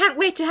 oh, I can't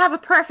wait to have a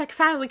perfect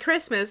family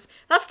Christmas.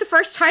 That's the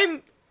first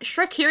time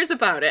Shrek hears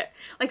about it.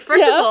 Like,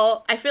 first of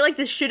all, I feel like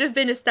this should have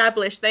been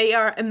established. They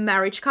are a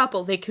marriage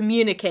couple. They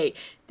communicate.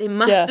 They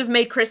must have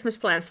made Christmas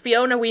plans.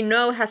 Fiona, we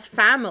know, has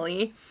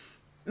family.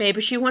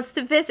 Maybe she wants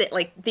to visit.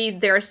 Like,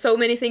 there are so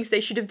many things they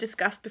should have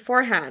discussed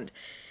beforehand.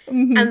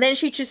 And then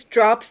she just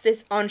drops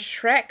this on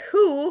Shrek,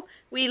 who,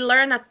 we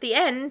learn at the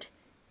end,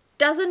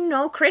 doesn't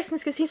know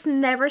Christmas because he's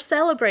never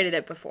celebrated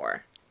it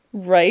before.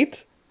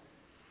 Right.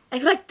 I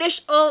feel like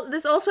this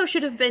also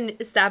should have been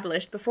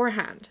established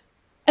beforehand.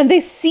 And they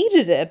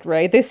seeded it,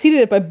 right? They seeded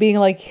it by being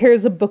like,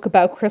 here's a book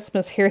about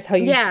Christmas, here's how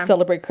you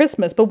celebrate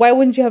Christmas. But why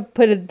wouldn't you have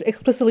put it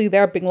explicitly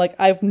there, being like,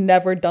 I've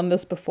never done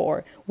this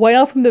before? Why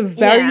not from the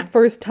very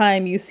first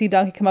time you see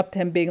Donkey come up to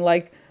him being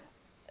like,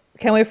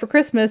 can't wait for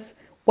Christmas?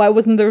 Why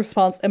wasn't the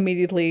response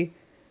immediately,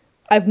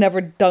 I've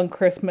never done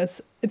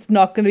Christmas. It's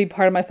not going to be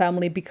part of my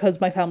family because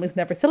my family's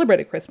never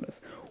celebrated Christmas.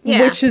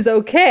 Yeah. Which is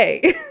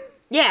okay.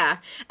 Yeah.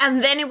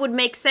 And then it would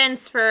make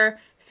sense for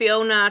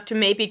Fiona to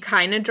maybe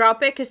kind of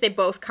drop it because they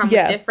both come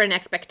with different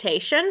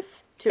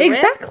expectations to it.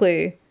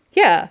 Exactly.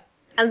 Yeah.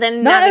 And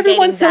then not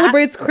everyone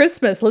celebrates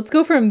Christmas. Let's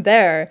go from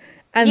there.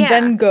 And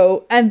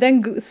then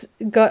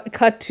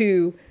cut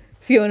to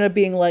Fiona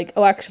being like,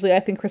 oh, actually, I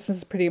think Christmas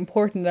is pretty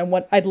important and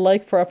what I'd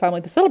like for our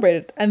family to celebrate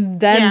it. And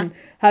then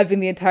having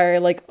the entire,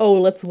 like, oh,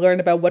 let's learn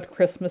about what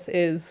Christmas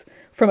is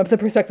from the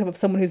perspective of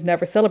someone who's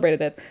never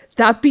celebrated it.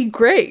 That'd be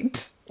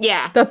great.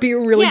 Yeah. That'd be a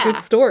really good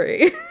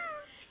story.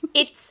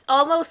 It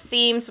almost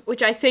seems,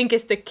 which I think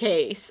is the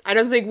case. I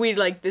don't think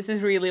this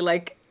is really,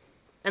 like,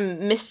 a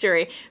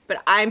mystery,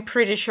 but I'm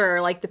pretty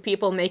sure like the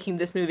people making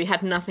this movie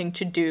had nothing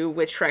to do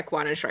with Shrek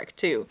 1 and Shrek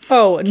 2.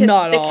 Oh,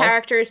 not at the all.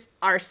 characters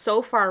are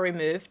so far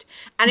removed,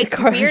 and The it's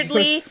characters are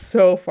weirdly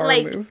so far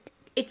like removed.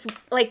 it's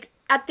like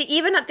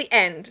even at the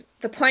end,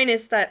 the point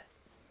is that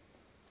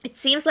it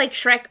seems like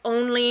Shrek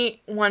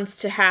only wants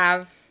to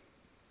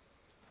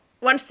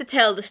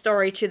tell the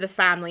story to the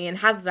family and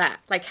have that,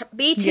 like,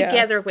 be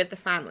together with the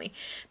family.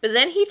 But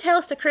then he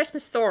tells the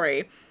Christmas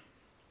story,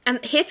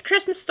 and his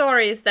Christmas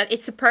story is that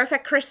it's a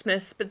perfect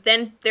Christmas, but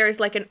then there's,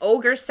 like, an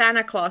ogre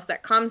Santa Claus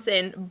that comes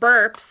in,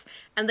 burps,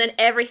 and then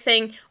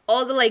everything,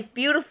 all the, like,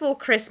 beautiful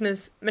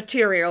Christmas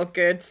material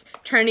goods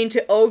turn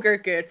into ogre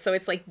goods, so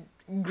it's, like,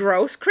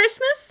 gross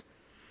Christmas.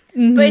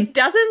 Mm-hmm. But it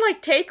doesn't,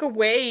 like, take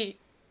away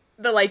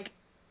the, like,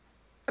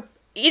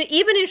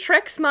 even in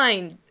Shrek's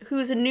mind,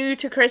 who's new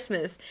to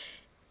Christmas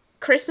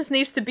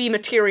needs to be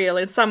material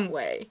in some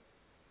way.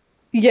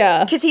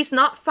 Yeah. Because he's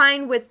not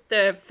fine with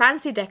the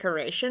fancy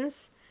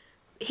decorations.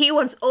 He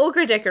wants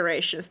ogre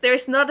decorations.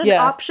 There's not an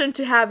option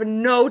to have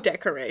no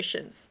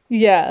decorations.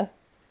 Yeah.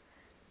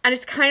 And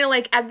it's kind of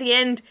like, at the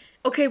end,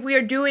 okay, we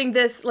are doing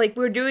this, like,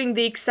 we're doing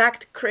the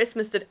exact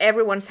Christmas that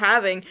everyone's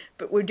having,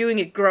 but we're doing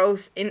it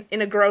gross, in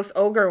a gross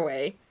ogre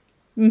way.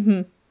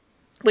 Mm-hmm.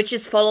 Which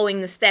is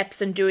following the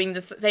steps and doing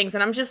the things.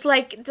 And I'm just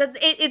like,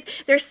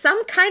 there's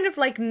some kind of,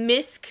 like,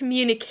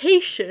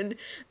 miscommunication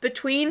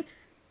between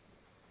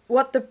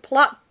what the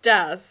plot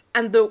does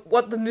and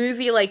what the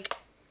movie, like,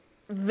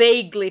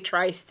 vaguely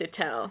tries to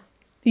tell.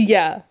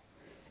 Yeah,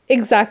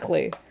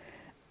 exactly.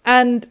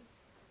 And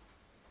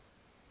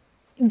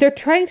they're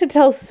trying to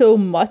tell so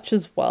much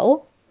as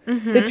well.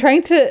 Mm-hmm.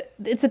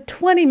 It's a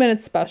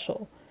 20-minute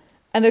special.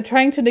 And they're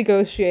trying to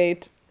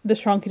negotiate the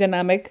Shronky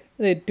dynamic.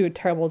 They do a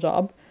terrible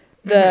job.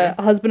 The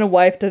husband and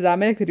wife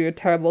dynamic, they do a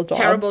terrible job.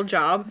 Terrible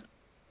job.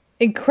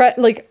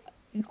 Like,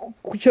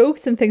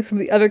 jokes and things from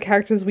the other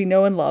characters we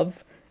know and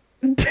love.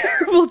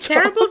 Terrible job.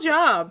 Terrible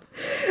job.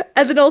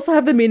 And then also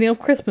have the meaning of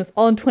Christmas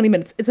all in 20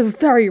 minutes. It's a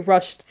very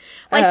rushed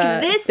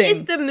this thing.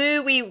 is the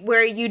movie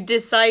where you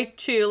decide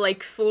to,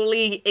 like,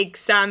 fully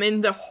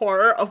examine the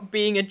horror of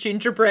being a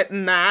gingerbread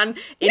man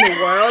in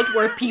a world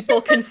where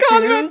people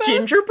consume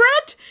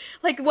gingerbread.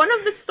 Like, one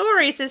of the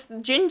stories is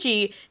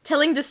Gingy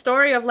telling the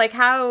story of, like,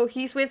 how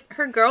he's with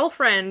her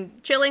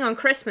girlfriend chilling on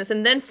Christmas,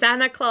 and then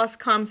Santa Claus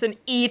comes and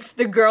eats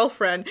the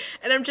girlfriend.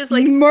 And I'm just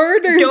like,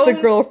 murders the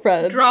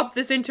girlfriend. Drop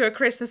this into a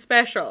Christmas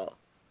special.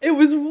 It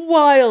was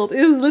wild.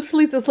 It was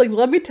literally just like,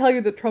 let me tell you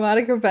the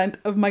traumatic event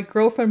of my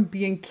girlfriend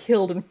being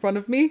killed in front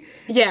of me.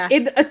 Yeah.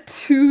 In a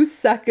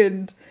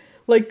 2-second,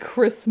 like,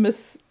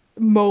 Christmas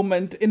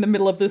moment in the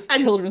middle of this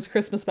children's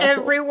Christmas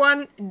special.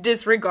 Everyone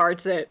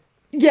disregards it.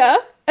 Yeah.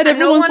 And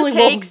no one like,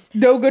 takes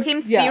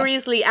him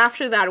seriously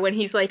after that when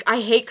he's like, I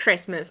hate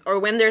Christmas. Or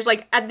when there's,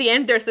 like, at the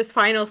end, there's this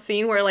final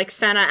scene where, like,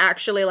 Santa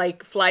actually,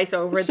 like, flies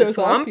over the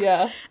swamp.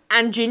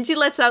 And Gingy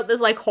lets out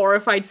this, like,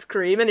 horrified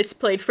scream, and it's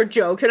played for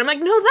jokes. And I'm like,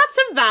 no, that's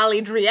a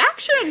valid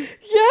reaction.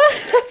 Yeah,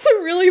 that's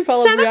a really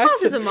valid reaction. Santa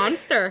Claus is a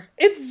monster.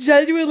 It's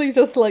genuinely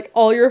just, like,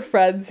 all your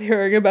friends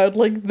hearing about,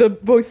 like, the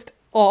most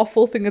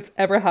awful thing that's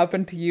ever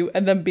happened to you,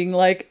 and then being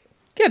like,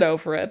 get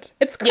over it.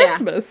 It's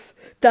Christmas. Yeah.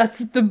 That's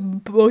the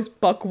most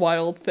buck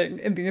wild thing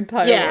in the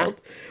entire world.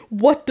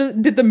 What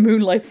did the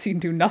moonlight scene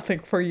do? Nothing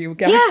for you,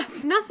 guys.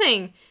 Yes,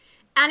 nothing.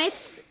 And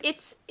it's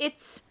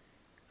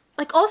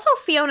like, also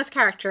Fiona's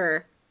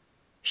character,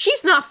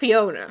 she's not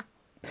Fiona.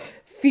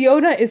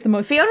 Fiona is the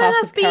most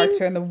passive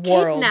character in the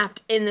world.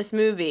 Kidnapped in this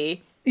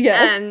movie.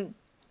 Yes. And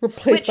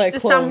replaced by a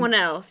to clone. Someone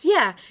else.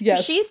 Yeah.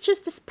 Yes. She's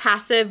just this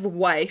passive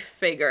wife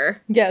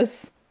figure.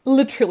 Yes.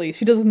 Literally.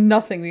 She does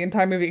nothing the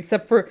entire movie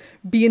except for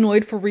be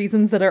annoyed for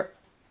reasons that are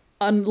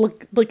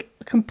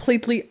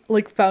completely,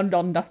 like, found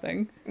on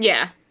nothing.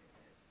 Yeah.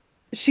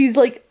 She's,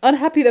 like,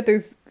 unhappy that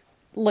there's,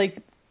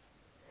 like,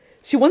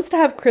 she wants to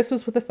have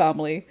Christmas with the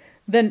family.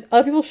 Then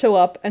other people show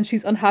up and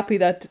she's unhappy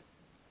that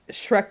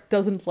Shrek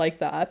doesn't like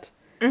that.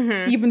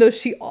 Mm-hmm. Even though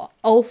she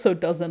also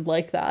doesn't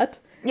like that.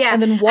 Yeah.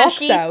 And then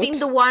walks out. And she's been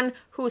the one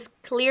who's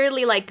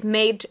clearly, like,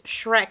 made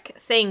Shrek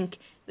think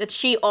that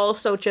she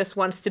also just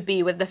wants to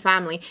be with the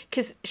family.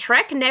 Because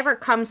Shrek never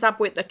comes up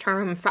with the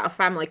term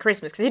family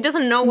Christmas, because he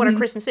doesn't know what a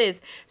Christmas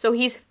is. So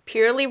he's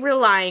purely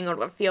relying on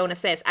what Fiona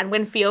says. And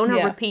when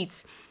Fiona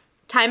repeats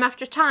time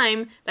after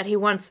time that he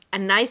wants a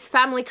nice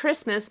family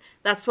Christmas,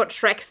 that's what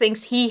Shrek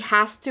thinks he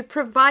has to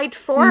provide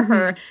for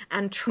her,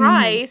 and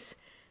tries,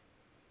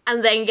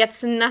 and then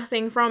gets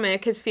nothing from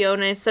it, because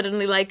Fiona is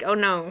suddenly like, oh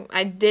no,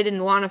 I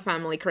didn't want a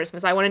family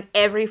Christmas. I wanted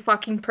every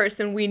fucking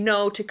person we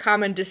know to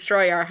come and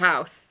destroy our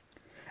house.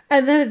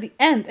 And then at the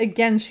end,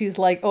 again, she's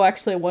like, oh,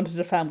 actually, I wanted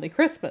a family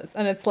Christmas.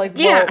 And it's like,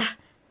 well,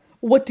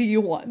 what do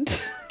you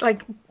want?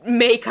 Like,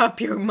 make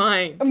up your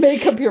mind.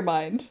 Make up your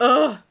mind.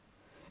 Ugh.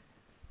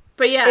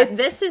 But yeah,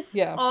 this is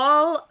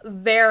all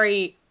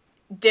very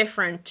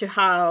different to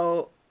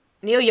how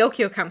Neo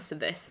Yokio comes to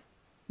this.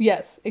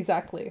 Yes,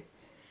 exactly.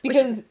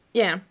 Because,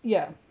 yeah.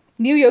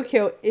 Neo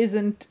Yokio is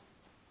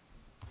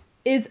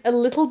a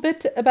little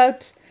bit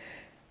about...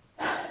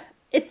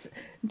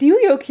 Neo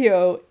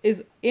Yokio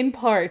is, in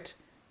part,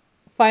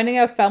 finding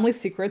out family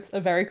secrets, a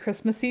very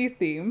Christmassy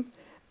theme.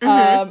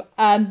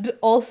 And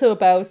also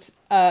about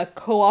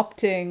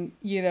co-opting,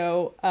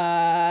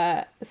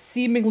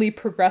 seemingly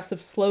progressive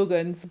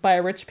slogans by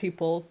rich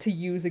people to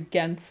use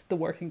against the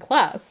working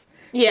class.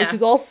 Yeah. Which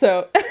is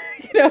also,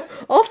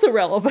 also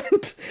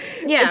relevant.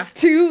 Yeah. It's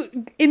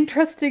two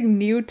interesting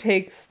new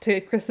takes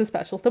to Christmas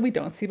specials that we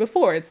don't see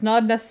before. It's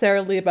not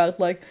necessarily about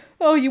like,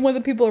 oh, you want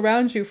the people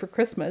around you for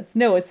Christmas.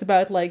 No, it's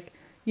about like,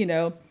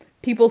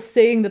 people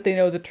saying that they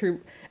know the truth.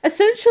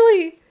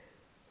 Essentially,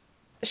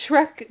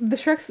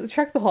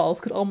 Shrek the Halls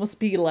could almost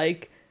be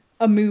like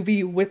a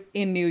movie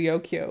within New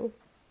Yokio.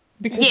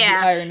 Because of the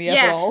irony of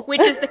it all.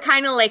 Which is the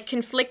kind of like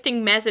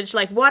conflicting message,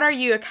 like, what are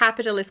you, a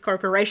capitalist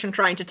corporation,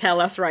 trying to tell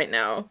us right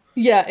now?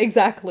 Yeah,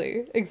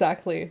 exactly.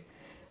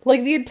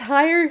 Like the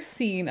entire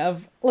scene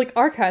of like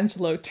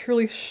Arcangelo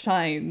truly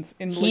shines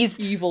in like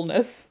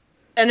evilness.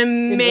 An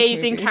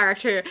amazing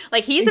character.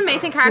 Like, he's an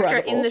amazing character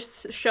in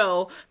this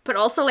show, but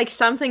also like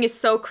something is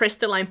so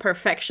crystalline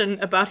perfection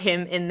about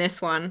him in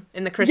this one,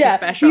 in the Christmas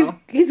special.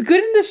 He's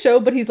good in the show,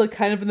 but he's like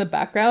kind of in the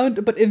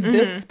background. But in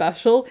this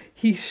special,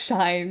 he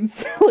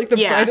shines like the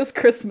brightest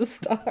Christmas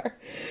star.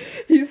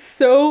 He's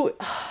so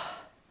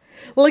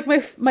like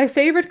my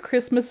favorite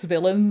Christmas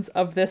villains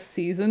of this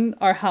season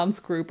are Hans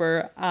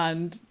Gruber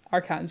and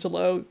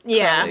Arcangelo.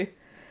 Yeah.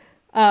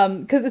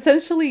 Because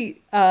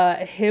essentially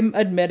him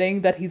admitting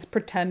that he's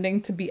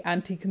pretending to be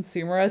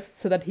anti-consumerist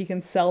so that he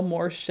can sell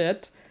more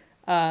shit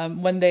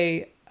when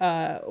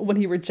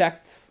he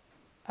rejects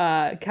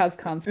Kaz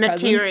Khan's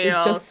present is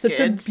just such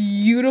a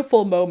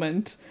beautiful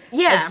moment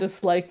of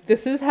just like,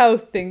 this is how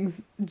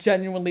things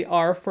genuinely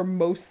are for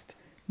most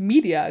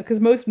media,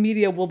 because most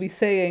media will be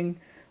saying,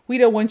 we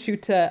don't want you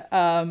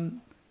to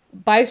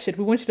buy shit,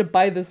 we want you to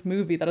buy this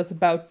movie that is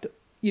about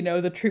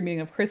the true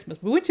meaning of Christmas.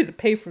 We want you to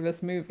pay for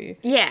this movie.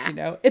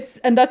 Yeah.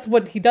 And that's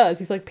what he does.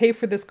 He's like, pay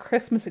for this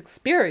Christmas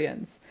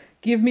experience.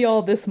 Give me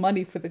all this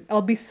money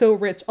I'll be so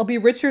rich. I'll be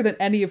richer than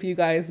any of you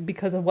guys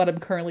because of what I'm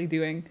currently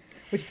doing,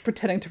 which is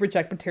pretending to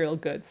reject material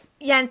goods.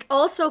 Yeah, and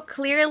also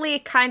clearly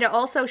kind of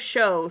also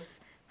shows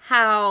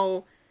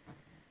how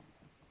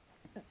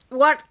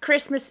what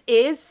Christmas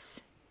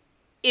is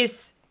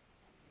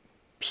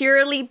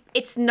purely,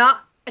 it's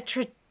not a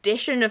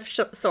tradition of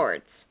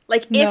sorts.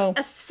 Like, if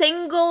a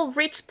single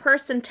rich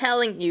person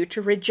telling you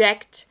to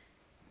reject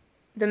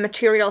the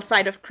material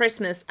side of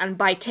Christmas and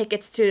buy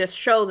tickets to this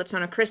show that's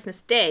on a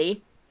Christmas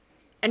day,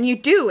 and you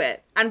do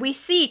it, and we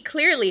see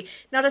clearly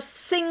not a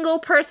single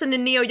person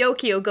in Neo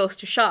Yokio goes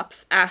to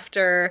shops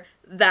after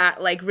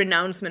that, like,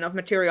 renouncement of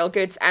material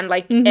goods, and,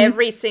 like,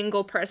 every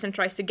single person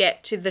tries to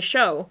get to the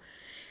show.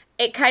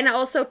 It kind of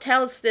also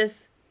tells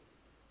this,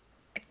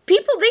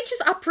 people, they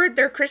just uproot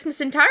their Christmas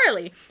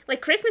entirely.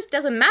 Like, Christmas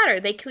doesn't matter.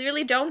 They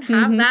clearly don't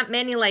have that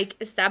many, like,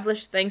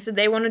 established things that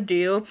they want to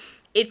do.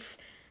 It's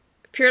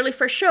purely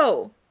for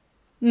show.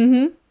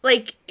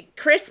 Like,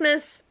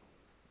 Christmas,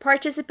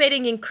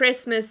 participating in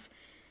Christmas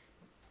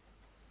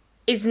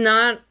is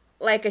not,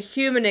 like, a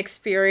human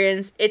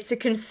experience. It's a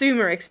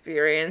consumer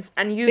experience.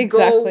 And you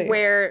go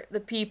where the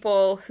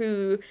people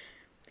who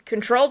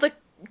control the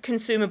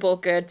consumable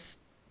goods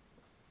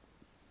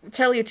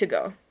tell you to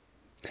go.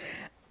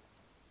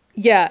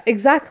 Yeah,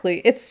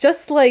 exactly. It's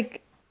just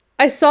like,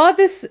 I saw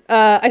this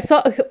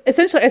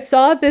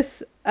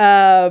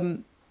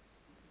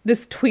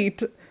this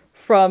tweet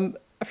from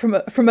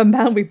a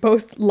man we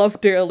both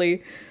love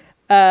dearly,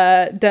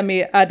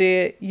 Demi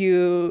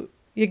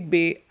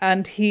Adeyugbe,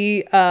 and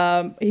he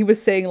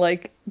was saying,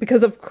 like,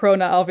 because of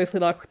Corona, obviously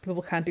a lot of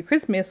people can't do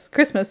Christmas,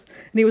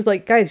 and he was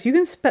like, guys, you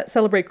can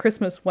celebrate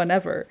Christmas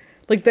whenever.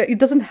 Like, that, it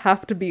doesn't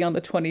have to be on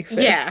the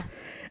 25th. Yeah.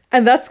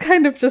 And that's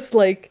kind of just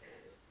like,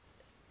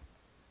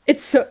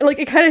 it's so, like,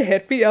 it kind of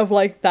hit me of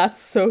like, that's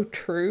so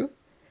true.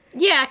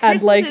 Yeah,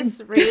 Christmas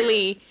is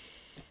really,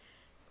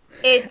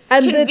 it's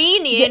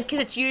convenient because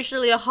it's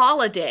usually a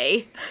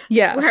holiday.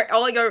 Yeah. Where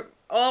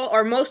all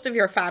or most of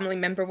your family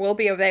member will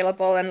be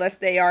available unless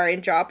they are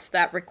in jobs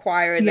that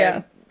require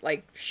them,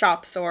 like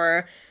shops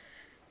or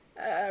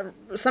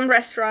some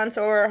restaurants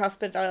or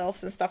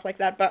hospitals and stuff like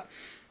that. But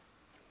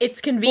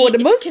it's convenient. What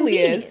it mostly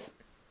is.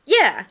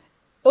 Yeah.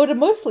 What it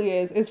mostly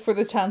is for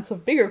the chance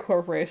of bigger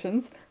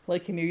corporations,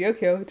 like in New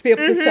Yokio, to be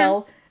able to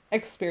sell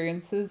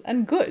experiences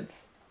and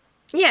goods.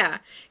 Yeah,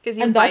 because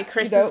you buy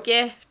Christmas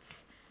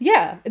gifts.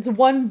 Yeah, it's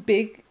one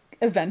big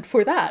event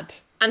for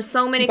that. And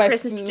so many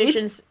Christmas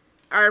traditions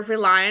are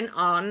reliant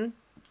on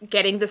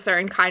getting the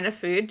certain kind of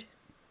food.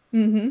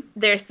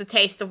 There's the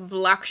taste of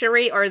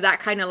luxury or that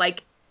kind of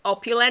like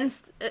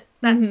opulence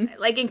that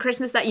like in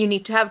Christmas, that you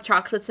need to have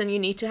chocolates and you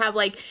need to have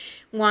like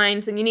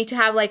wines and you need to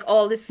have like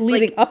all this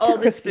leading up all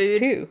to Christmas food.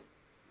 Too.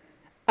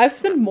 I've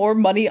spent more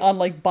money on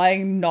like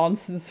buying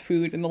nonsense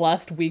food in the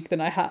last week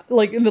than I have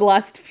like in the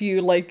last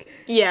few like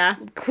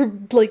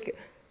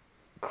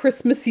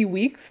Christmassy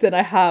weeks than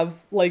I have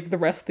like the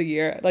rest of the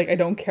year. Like, I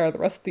don't care the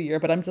rest of the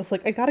year, but I'm just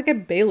like, I gotta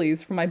get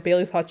Bailey's for my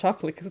Bailey's hot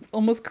chocolate because it's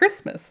almost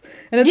Christmas.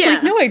 And it's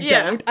like, no, I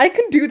don't. I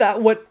can do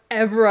that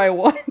whatever I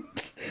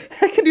want.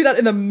 I can do that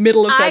in the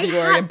middle of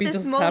February and be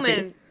just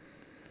happy.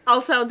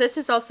 Also, this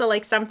is also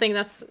like something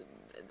that's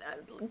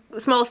a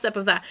small step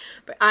of that.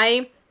 But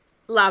I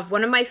love,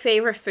 one of my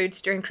favorite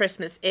foods during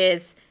Christmas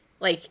is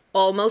like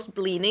almost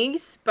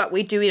blinis, but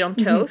we do it on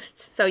toast.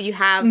 So you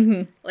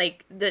have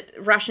like the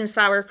Russian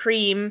sour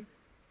cream,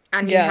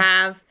 and you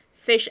have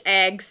fish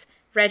eggs,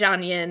 red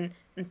onion,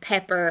 and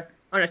pepper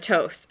on a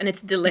toast, and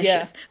it's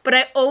delicious. But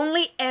I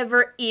only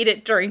ever eat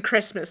it during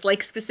Christmas,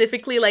 like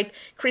specifically like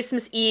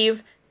Christmas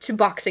Eve to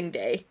Boxing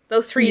Day,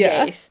 those 3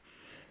 days.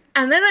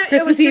 And then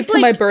Christmas Eve to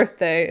my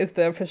birthday is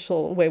the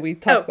official way we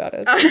talk about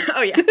it.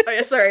 Oh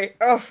yeah, sorry.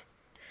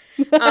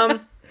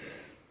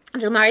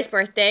 Until Mari's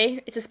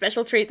birthday, it's a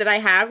special treat that I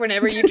have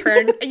whenever you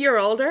turn a year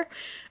older.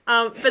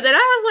 But then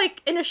I was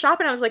like in a shop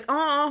and I was like,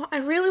 oh, I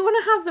really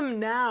want to have them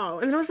now.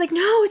 And then I was like,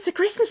 no, it's a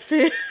Christmas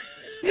food.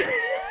 And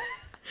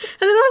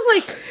then I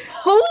was like,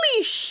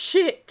 holy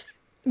shit.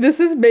 This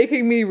is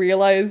making me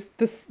realize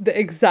the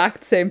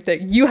exact same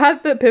thing. You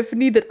had the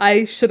epiphany that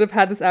I should have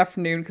had this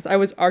afternoon because I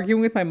was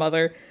arguing with my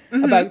mother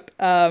about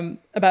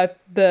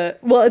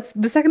it's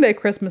the second day of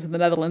Christmas in the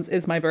Netherlands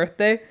is my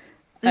birthday.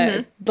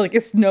 Like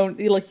it's known,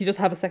 like you just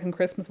have a second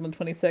Christmas on the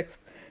 26th.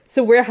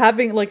 So we're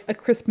having like a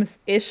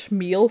Christmas-ish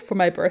meal for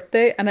my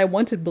birthday, and I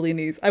wanted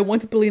blinis. I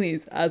wanted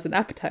blinis as an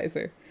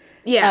appetizer.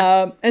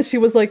 Yeah. And she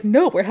was like,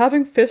 no, we're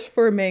having fish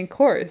for a main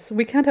course.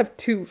 We can't have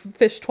two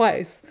fish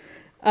twice.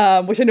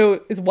 Which I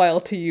know is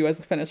wild to you as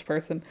a Finnish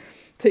person.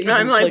 To even,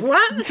 I'm like,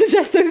 what?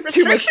 Suggest there's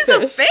too much fish. Restrictions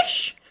of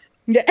fish?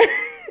 Yeah.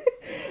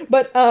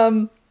 But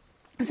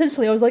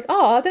essentially I was like,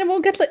 oh, then I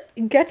won't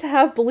get to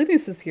have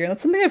blinis this year. And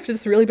that's something I've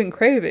just really been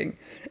craving.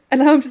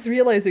 And now I'm just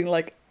realizing,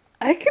 like,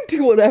 I can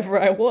do whatever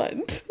I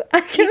want.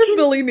 I can have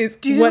blinis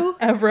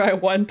whenever I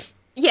want.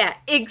 Yeah,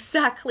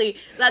 exactly.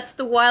 That's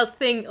the wild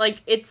thing.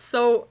 Like,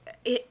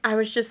 I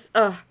was just,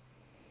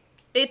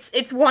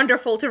 It's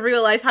wonderful to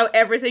realize how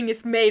everything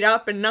is made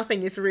up and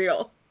nothing is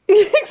real.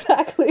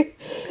 Exactly.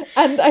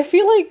 And I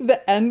feel like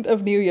the end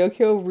of Neo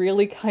Yokio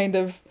really kind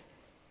of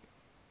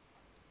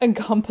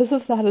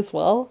encompasses that as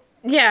well.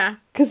 Yeah.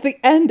 Because the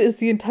end is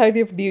the entirety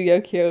of Neo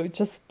Yokio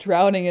just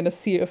drowning in a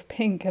sea of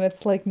pink, and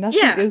it's like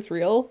nothing is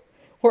real.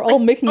 We're all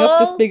making up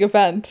this big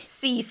event.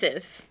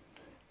 Ceases.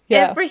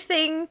 Yeah.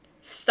 Everything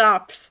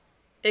stops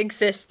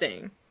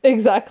existing.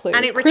 Exactly.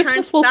 And it returns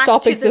Christmas will back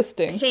stop to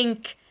existing. The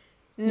pink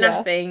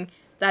nothing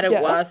that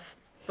it was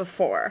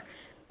before.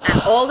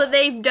 And all that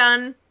they've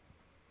done,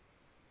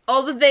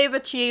 all that they've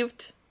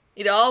achieved,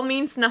 it all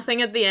means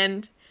nothing at the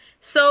end.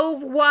 So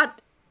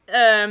what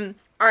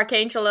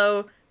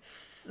Arcangelo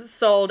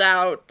sold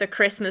out the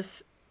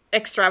Christmas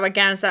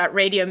extravaganza at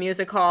Radio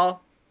Music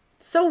Hall.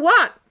 So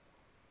what?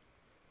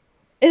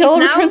 It all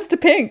returns to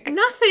pink.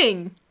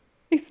 Nothing.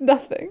 It's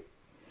nothing.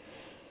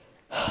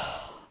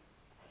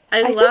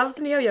 I love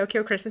Neo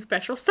Yokio Christmas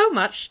Special so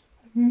much.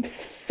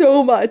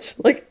 So much.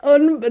 Like,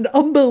 an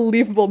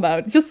unbelievable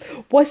amount. Just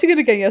watching it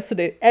again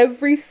yesterday,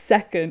 every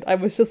second, I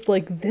was just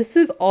like, this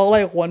is all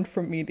I want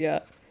from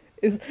media.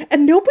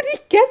 And nobody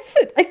gets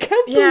it. I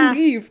can't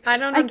believe. I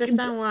don't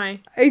understand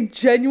why. I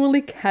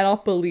genuinely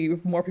cannot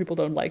believe more people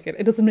don't like it.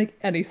 It doesn't make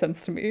any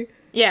sense to me.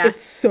 Yeah.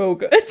 It's so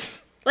good.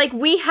 Like,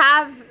 we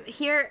have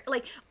here,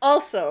 like,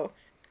 also,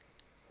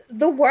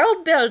 the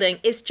world building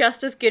is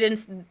just as good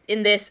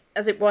in this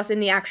as it was in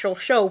the actual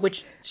show,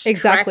 which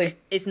Shrek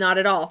is not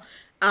at all.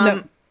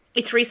 No.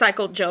 It's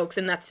recycled jokes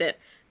and that's it.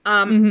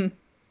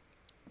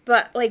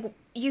 But, like,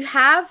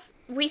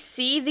 we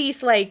see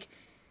these, like,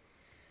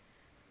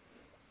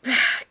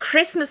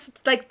 Christmas,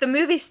 like, the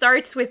movie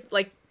starts with,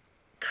 like,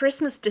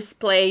 Christmas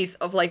displays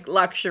of, like,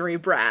 luxury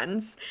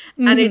brands.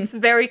 And it's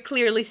very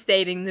clearly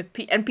stating that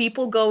and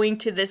people going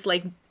to this,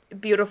 like,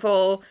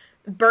 beautiful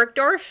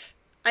Bergdorf,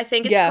 I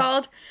think it's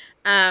called,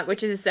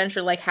 which is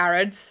essentially like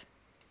Harrods,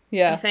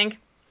 I think.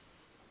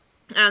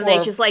 And they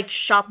just, like,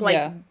 shop,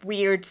 like,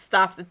 weird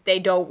stuff that they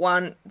don't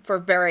want for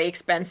very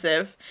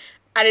expensive.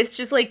 And it's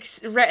just, like,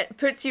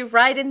 puts you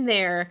right in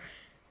there,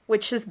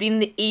 which has been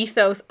the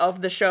ethos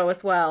of the show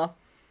as well.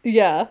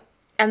 Yeah.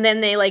 And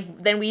then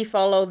then we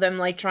follow them,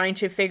 like, trying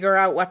to figure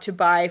out what to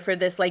buy for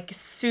this, like,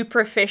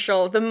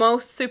 the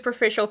most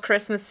superficial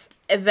Christmas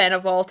event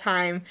of all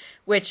time,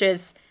 which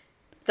is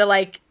the,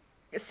 like,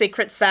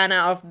 Secret Santa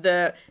of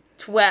the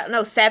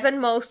 7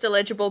 most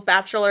eligible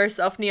bachelors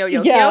of Neo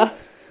Yokio.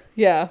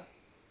 Yeah.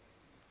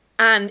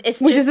 And it's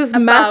which is this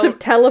massive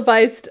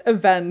televised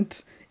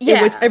event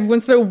in which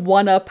everyone's going to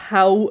one-up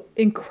how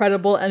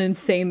incredible and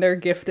insane their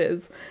gift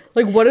is.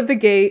 Like, one of the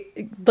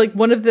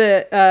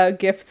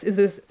gifts is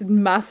this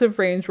massive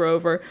Range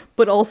Rover,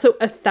 but also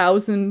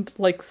 1,000,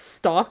 like,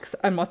 stocks.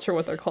 I'm not sure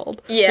what they're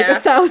called. Yeah.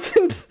 Like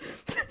 1,000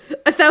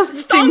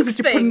 things that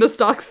you put in the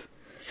stocks.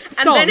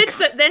 And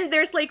then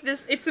there's, like,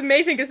 this, it's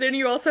amazing because then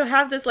you also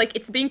have this, like,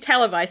 it's being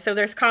televised, so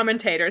there's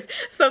commentators.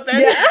 So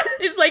then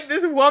it's like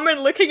this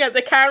woman looking at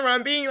the camera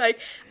and being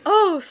like,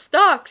 oh,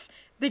 stocks,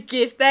 the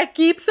gift that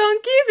keeps on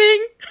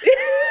giving.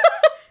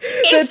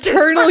 The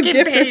eternal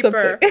gift paper.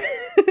 Or something.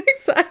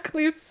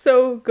 Exactly, it's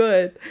so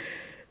good.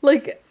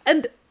 Like,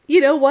 and you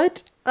know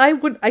what?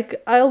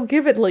 I'll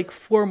give it like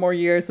 4 more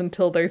years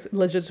until there's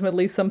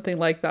legitimately something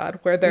like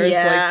that, where there's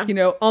Yeah. like, you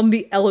know, on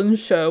the Ellen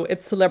show,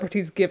 it's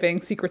celebrities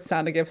giving Secret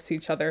Santa gifts to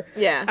each other.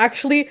 Yeah.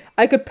 Actually,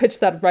 I could pitch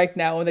that right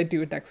now and they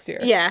do it next year.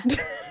 Yeah.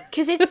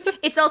 Because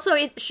it's also,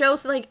 it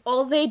shows like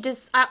all they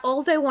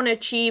want to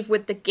achieve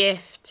with the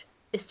gift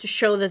is to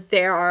show that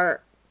they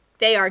are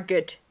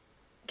good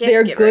gift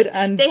They're givers. good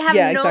and they have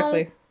yeah, no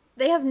exactly.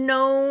 they have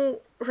no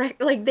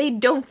like they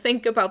don't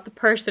think about the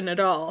person at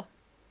all.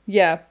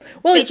 Yeah.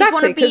 Well, They exactly. just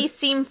want to 'Cause-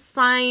 seem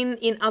fine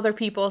in other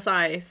people's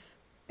eyes.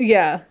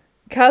 yeah.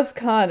 Kaz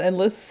Khan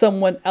enlists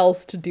someone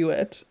else to do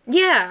it,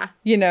 Yeah.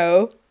 you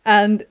know?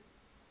 And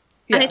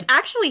yeah. And it's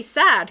actually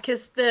sad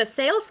because the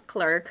sales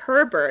clerk,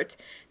 Herbert,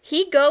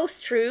 he goes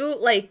through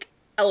like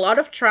a lot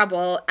of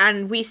trouble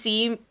and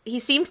he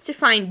seems to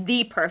find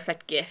the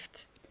perfect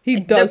gift. He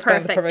Like, does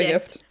find the perfect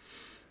gift.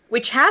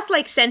 Which has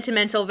like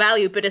sentimental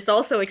value, but is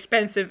also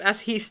expensive,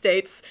 as he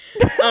states.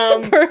 It's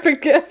a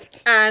perfect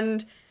gift.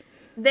 And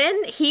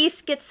then he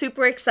gets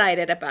super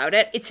excited about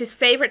it. It's his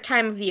favorite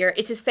time of year.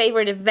 It's his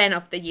favorite event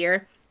of the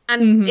year.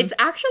 And it's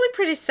actually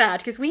pretty sad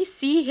because we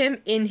see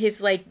him in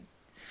his like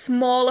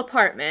small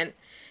apartment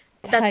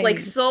that's like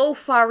Tiny. so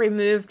far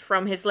removed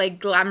from his like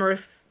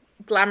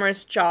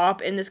glamorous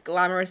job in this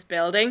glamorous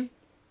building.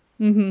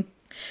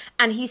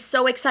 And he's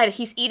so excited.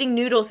 He's eating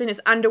noodles in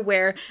his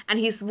underwear and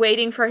he's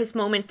waiting for his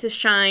moment to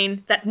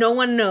shine that no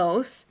one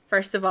knows,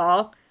 first of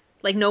all.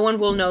 Like, no one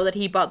will know that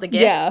he bought the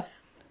gift. Yeah.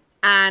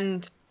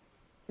 And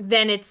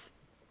then it's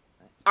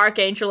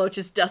Archangelo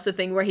just does the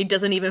thing where he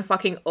doesn't even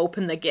fucking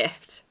open the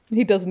gift.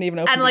 He doesn't even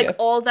open And the like gift.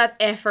 all that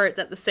effort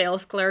that the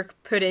sales clerk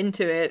put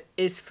into it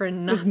is for Is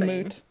nothing.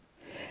 moot.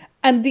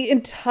 And the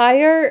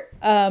entire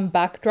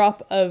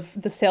backdrop of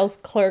the sales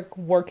clerk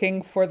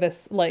working for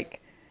this like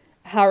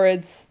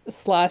Harrods /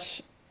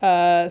 6th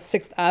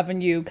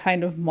Avenue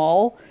kind of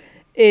mall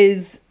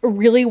is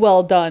really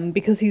well done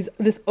because he's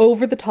this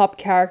over the top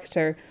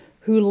character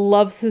who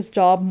loves his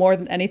job more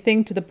than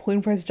anything to the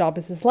point where his job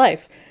is his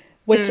life,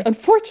 which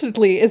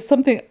unfortunately is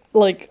something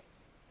like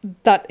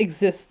that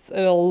exists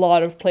in a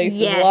lot of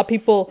places. A lot Yes. of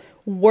people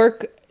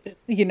work,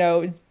 you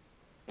know,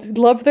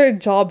 love their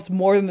jobs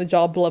more than the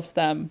job loves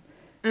them.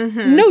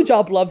 No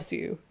job loves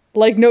you.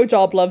 Like, no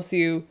job loves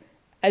you.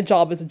 A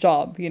job is a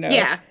job, you know?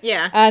 Yeah,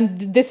 yeah.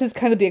 And this is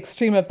kind of the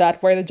extreme of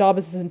that, where the job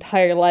is his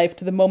entire life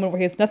to the moment where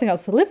he has nothing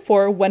else to live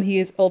for when he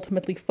is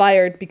ultimately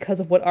fired because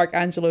of what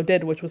Archangelo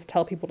did, which was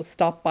tell people to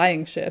stop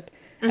buying shit.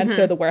 And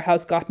so the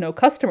warehouse got no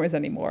customers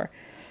anymore.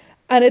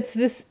 And it's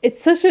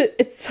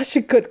such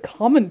a good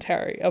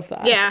commentary of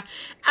that. Yeah.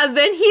 And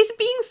then he's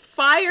being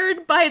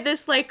fired by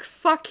this like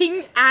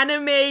fucking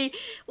anime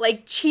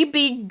like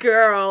chibi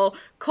girl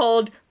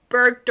called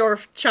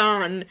Bergdorf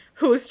Chan,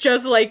 who's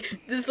just like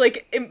this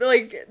like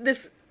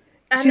this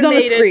animated... She's on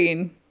the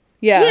screen.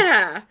 Yeah.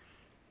 Yeah.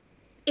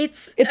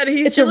 It's and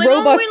he's it's just a like,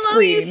 robot oh, we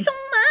love you screen. so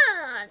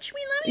much.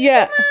 We love you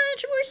Yeah. so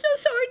much. We're so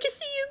sorry to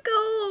see you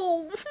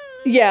go.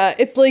 Yeah,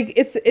 it's like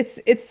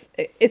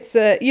it's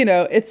a, you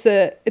know, it's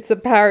a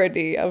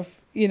parody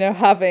of, you know,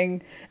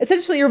 having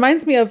essentially it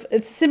reminds me of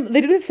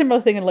they do a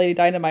similar thing in Lady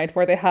Dynamite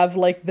where they have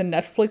like the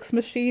Netflix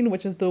machine,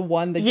 which is the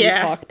one that Yeah.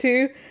 you talk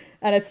to,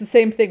 and it's the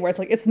same thing where it's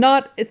like it's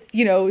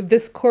you know,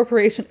 this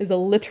corporation is a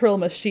literal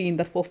machine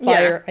that will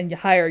fire and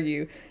hire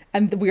you,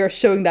 and we are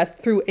showing that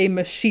through a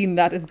machine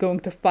that is going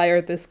to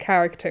fire this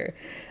character,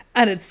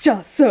 and it's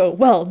just so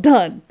well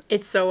done.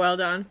 It's so well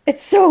done.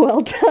 It's so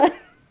well done.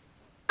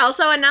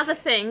 Also, another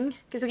thing,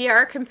 because we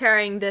are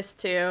comparing this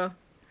to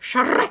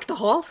Shrek the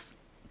Horse,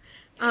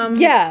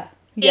 Yeah.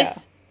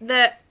 is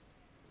the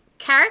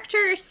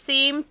characters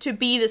seem to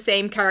be the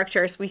same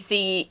characters we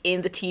see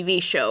in the TV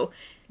show.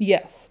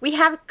 Yes. We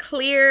have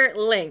clear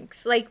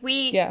links. Like,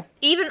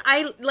 even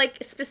I, like,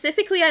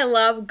 specifically, I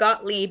love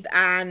Gottlieb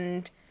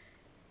and...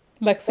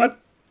 Lexi.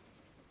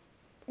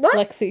 What?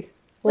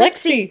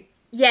 Lexi.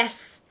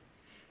 Yes.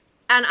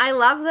 And I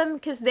love them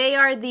because they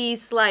are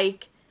these,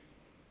 like,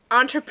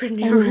 love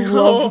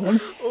entrepreneurial them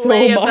so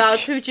layabouts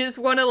much. who just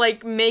want to,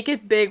 like, make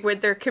it big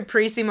with their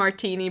Caprese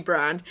Martini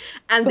brand.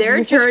 And They're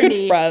their such good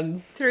journey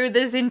friends. through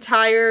this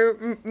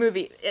entire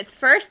movie. At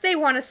first, they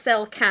want to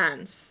sell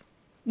cans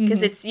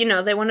because it's, you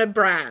know, they want a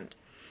brand.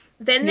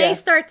 Then they Yeah.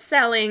 start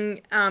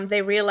selling,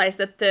 they realize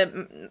that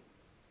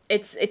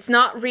it's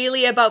not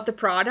really about the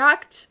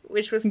product,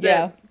 which was the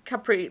Yeah.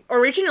 Capri.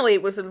 Originally,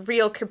 it was a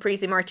real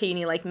Caprese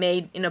Martini, like,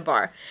 made in a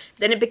bar.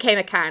 Then it became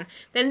a can.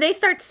 Then they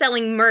start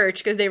selling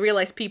merch because they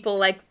realize people,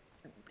 like,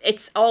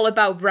 it's all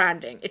about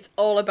branding. It's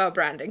all about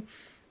branding.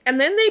 And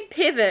then they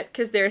pivot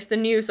because there's the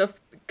news of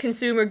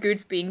consumer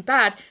goods being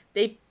bad.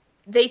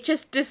 They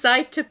just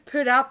decide to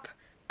put up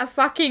a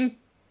fucking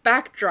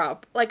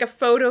backdrop, like a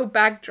photo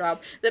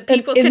backdrop that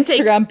people can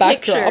take Instagram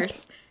backdrop.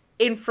 pictures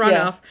in front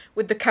Yeah. of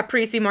with the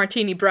Caprese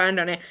Martini brand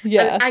on it.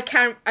 Yeah.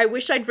 And I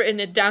wish I'd written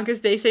it down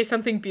because they say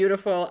something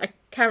beautiful. I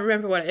can't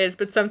remember what it is,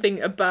 but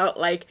something about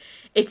like,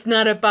 it's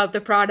not about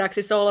the products,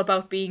 it's all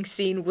about being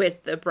seen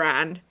with the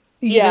brand.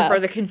 Yeah. Even for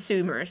the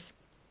consumers.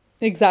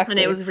 Exactly. And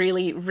it was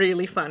really,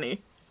 really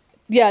funny.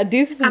 Yeah,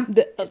 this is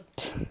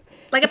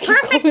Like a Call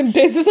perfect. them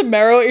Daisy and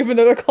Marrow, even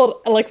though they're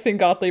called Lexi and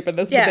Gottlieb in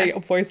this, but they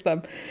voice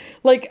them.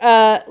 Like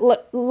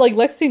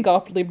Lexi and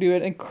Gottlieb do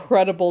an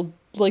incredible,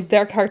 like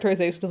their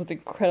characterization does an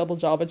incredible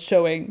job at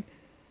showing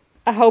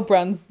how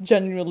brands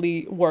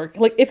genuinely work.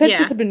 Like if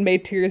this had been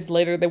made 2 years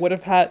later, they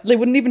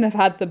wouldn't even have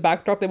had the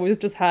backdrop. They would have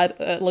just had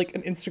like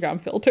an Instagram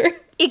filter.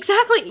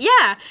 Exactly.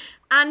 Yeah,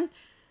 and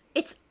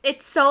it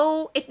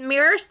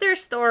mirrors their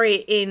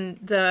story in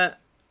the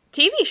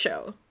TV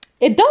show.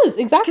 It does,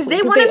 exactly. Because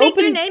they want to make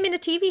their name in a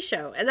TV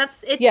show, and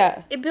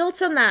it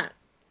builds on that.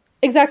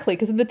 Exactly,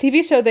 because in the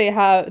TV show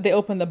they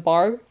open the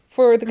bar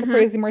for the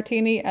Caprese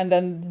Martini, and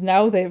then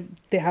now they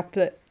have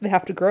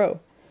to grow.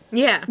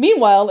 Yeah.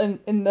 Meanwhile,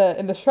 in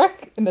the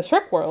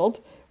Shrek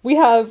world, we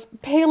have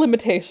pale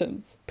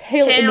imitations of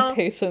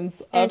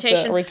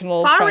the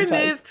original far franchise.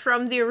 removed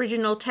from the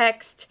original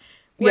text,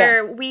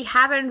 where we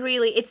haven't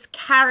really. It's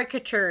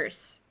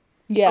caricatures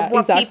of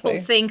what people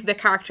think the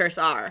characters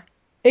are.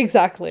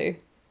 Exactly.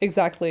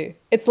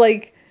 It's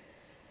like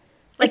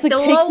the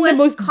lowest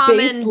the most common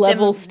base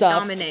level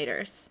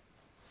denominators.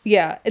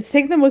 Yeah, it's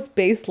taking the most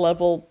base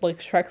level like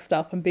Shrek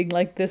stuff and being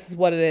like, this is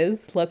what it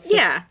is. Let's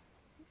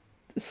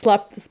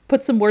just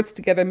put some words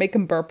together, make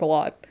them burp a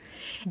lot.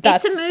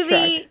 It's a movie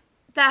Shrek.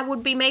 That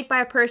would be made by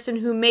a person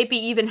who maybe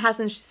even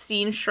hasn't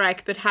seen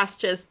Shrek, but has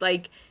just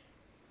like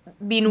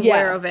been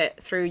aware of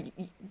it through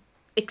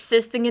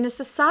existing in a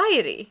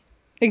society.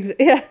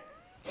 Yeah,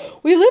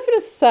 we live in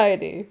a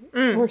society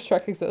where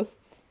Shrek exists,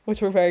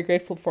 which we're very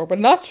grateful for, but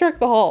not Shrek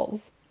the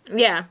Halls.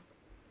 Yeah.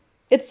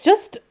 It's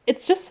just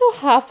so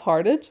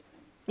half-hearted.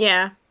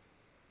 Yeah.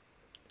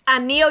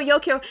 And Neo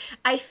Yokio,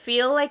 I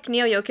feel like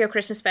Neo Yokio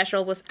Christmas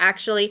Special was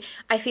actually,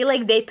 I feel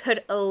like they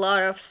put a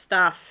lot of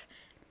stuff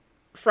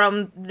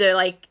from the,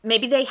 like,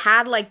 maybe they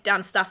had, like,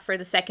 done stuff for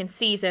the second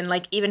season,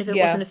 like, even if it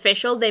wasn't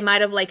official, they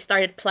might have, like,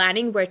 started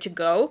planning where to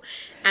go.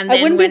 And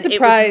then when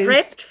it was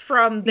ripped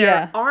from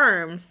their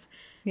arms,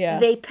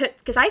 they put,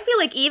 because I feel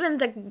like even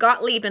the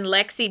Gottlieb and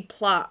Lexi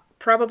plot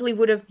probably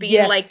would have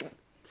been, like,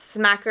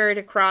 smackered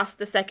across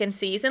the second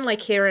season,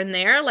 like, here and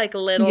there, like, a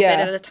little bit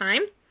at a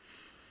time.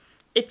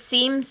 It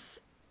seems,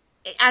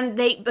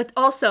 but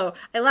also,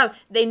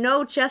 they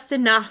know just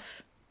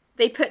enough.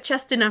 They put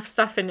just enough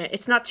stuff in it.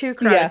 It's not too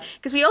crowded.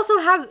 Because we also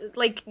have,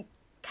 like,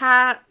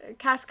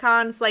 Kaz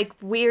Khan's, like,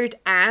 weird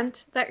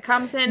aunt that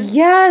comes in.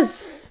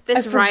 Yes!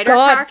 This I writer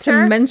forgot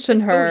character. To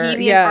mention her.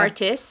 Bohemian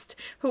artist,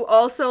 who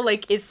also,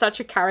 like, is such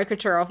a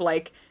caricature of,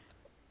 like,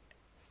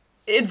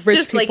 it's rich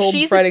just, like,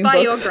 she's a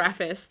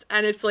biographist.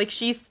 And it's, like,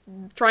 she's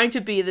trying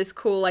to be this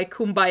cool, like,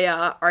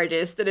 kumbaya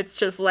artist. And it's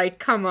just, like,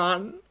 come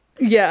on.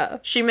 Yeah.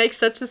 She makes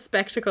such a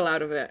spectacle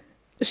out of it.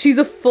 She's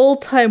a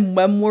full-time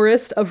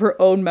memoirist of her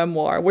own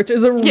memoir, which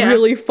is a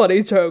really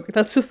funny joke.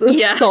 That's just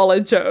a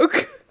solid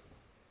joke.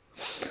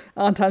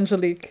 Aunt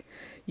Angelique.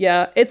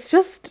 Yeah, it's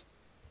just...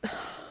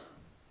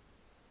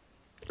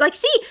 like,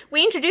 see,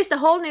 we introduced a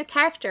whole new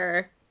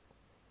character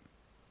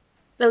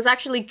that was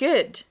actually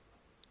good.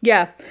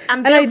 Yeah.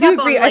 And I do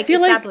agree. On, like, I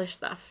feel established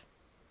stuff.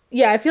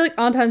 Yeah, I feel like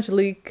Aunt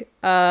Angelique,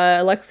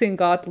 Lexi and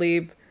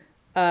Gottlieb,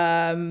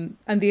 and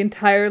the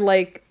entire,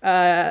 like,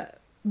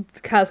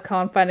 Kaz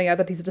Khan finding out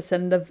that he's a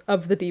descendant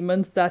of the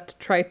demons that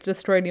tried to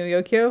destroy Neo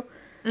Yokio.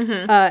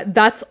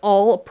 That's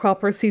all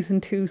proper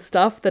season 2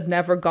 stuff that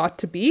never got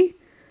to be.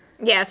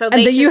 Yeah, so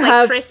they just,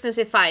 like,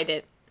 Christmasified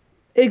it.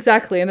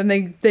 Exactly, and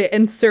then they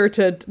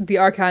inserted the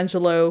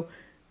Arcangelo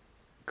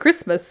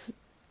Christmas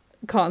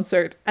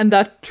concert, and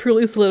that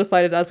truly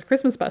solidified it as a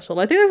Christmas special.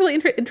 I think that's a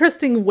really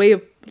interesting way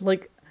of,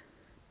 like,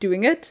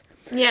 doing it.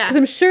 Yeah. Because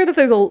I'm sure that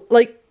there's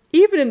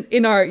even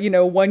in our,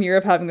 1 year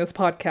of having this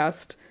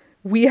podcast,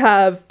 we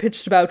have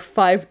pitched about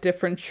 5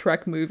 different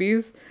Shrek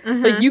movies.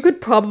 Like, you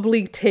could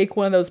probably take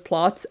one of those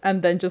plots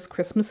and then just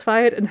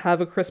Christmasify it and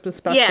have a Christmas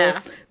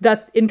special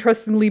that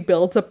interestingly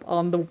builds up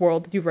on the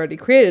world that you've already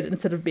created,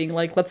 instead of being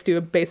like, let's do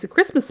a basic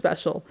Christmas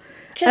special.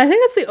 And I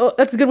think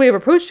that's a good way of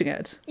approaching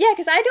it. Yeah,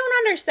 because I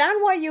don't understand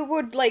why you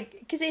would, like,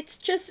 because it's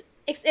just,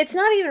 it's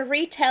not even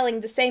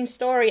retelling the same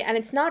story, and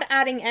it's not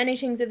adding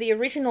anything to the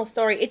original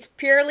story. It's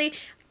purely,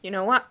 you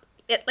know what,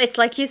 it's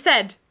like you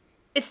said,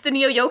 it's the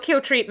Neo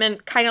Yokio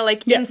treatment, kind of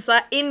like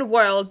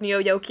in-world Neo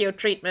Yokio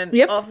treatment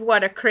of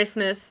what a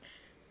Christmas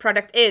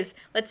product is.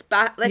 Let's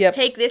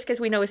take this because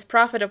we know it's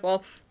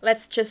profitable.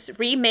 Let's just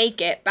remake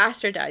it,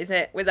 bastardize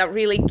it, without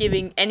really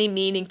giving any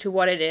meaning to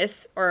what it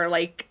is, or,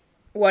 like,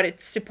 what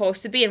it's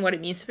supposed to be and what it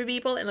means for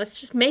people. And let's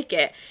just make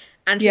it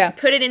and just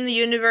put it in the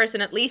universe,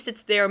 and at least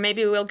it's there.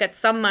 Maybe we'll get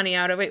some money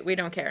out of it. We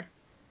don't care.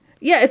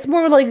 Yeah, it's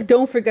more like,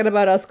 don't forget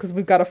about us because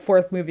we've got a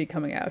 4th movie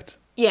coming out.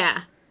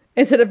 Yeah.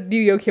 Instead of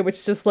Neo Yokio, which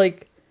is just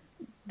like,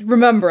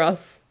 remember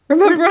us.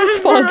 Remember us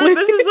fondly.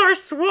 This is our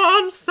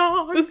swan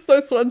song. This is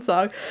our swan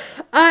song.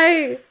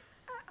 I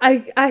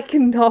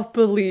cannot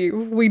believe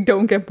we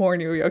don't get more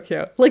Neo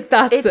Yokio. Like,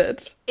 that's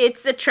it.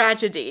 It's a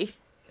tragedy.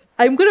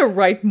 I'm gonna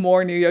write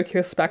more Neo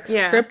Yokio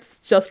scripts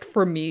just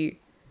for me.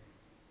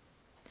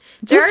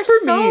 There are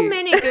so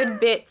many good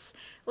bits.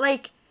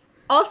 Like,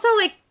 also,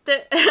 like,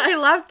 I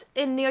loved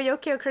in Neo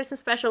Yokio Christmas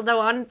Special the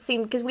one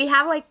scene, because we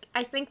have like,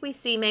 I think we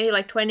see maybe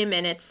like 20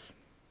 minutes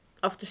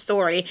of the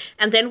story,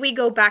 and then we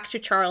go back to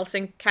Charles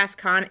and Kaz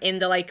Khan in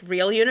the like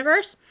real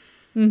universe.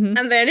 Mm-hmm.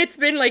 And then it's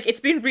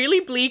been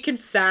really bleak and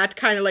sad,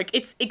 kind of like,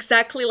 it's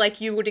exactly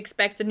like you would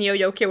expect a Neo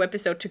Yokio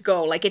episode to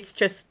go. Like,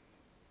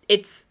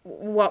 it's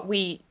what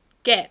we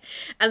get.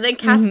 And then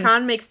Kaz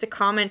Khan makes the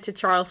comment to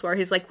Charles where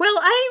he's like,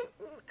 well,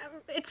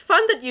 it's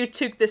fun that you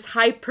took this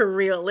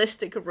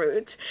hyper-realistic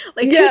route.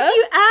 Like, could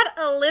you add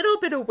a little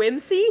bit of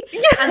whimsy?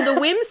 Yeah. And the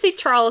whimsy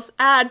Charles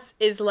adds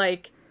is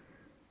like,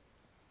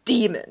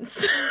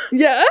 demons.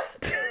 Yeah.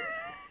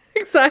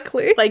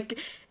 Exactly. Like,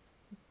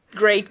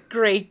 great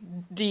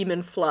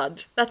demon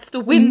flood. That's the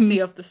whimsy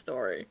of the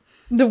story.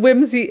 The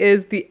whimsy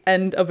is the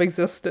end of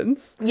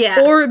existence.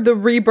 Yeah. Or the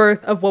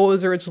rebirth of what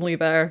was originally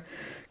there.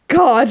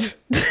 God.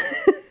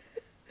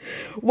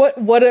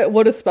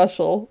 What a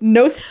special.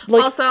 No,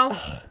 like, also,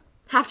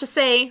 have to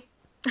say,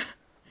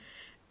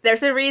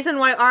 there's a reason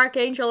why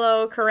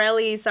Archangelo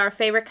Corelli is our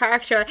favorite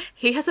character.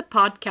 He has a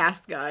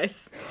podcast,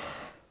 guys.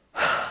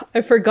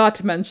 I forgot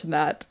to mention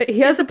that. He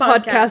has a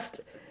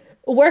podcast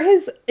where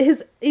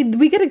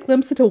we get a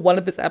glimpse into one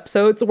of his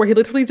episodes where he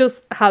literally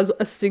just has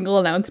a single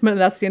announcement,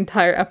 and that's the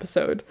entire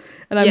episode.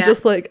 And I'm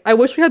just like, I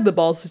wish we had the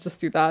balls to just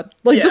do that.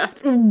 Like,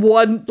 just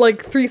one,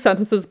 like, 3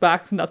 sentences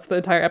back, and that's the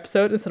entire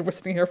episode, instead of we're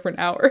sitting here for an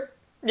hour.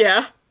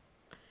 Yeah.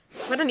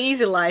 What an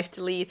easy life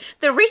to lead.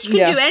 The rich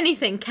can do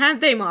anything,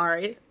 can't they,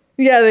 Mari?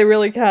 Yeah, they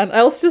really can. I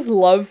also just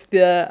love he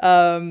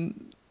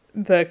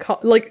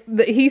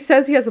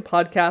says he has a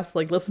podcast,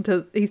 like,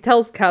 he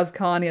tells Kaz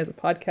Khan he has a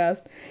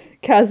podcast.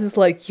 Kaz is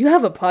like, you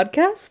have a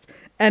podcast?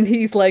 And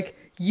he's like,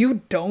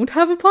 you don't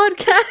have a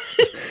podcast?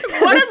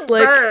 What a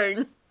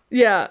burn.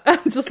 Yeah,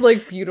 I'm just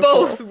like, beautiful.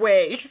 Both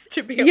ways,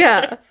 to be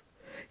honest.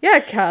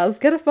 Yeah,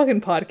 Kaz, get a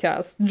fucking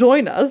podcast.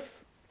 Join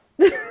us.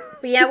 But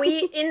yeah,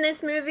 in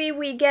this movie,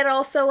 we get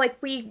also, like,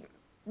 we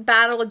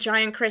battle a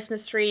giant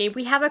Christmas tree.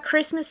 We have a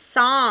Christmas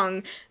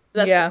song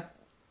that's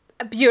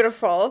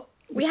beautiful.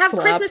 We have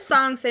Christmas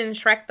songs in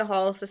Shrek the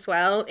Halls as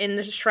well. In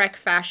the Shrek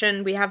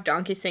fashion, we have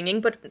Donkey singing,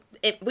 but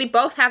we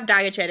both have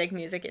diegetic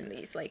music in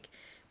these. Like,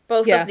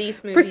 both of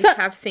these movies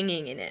have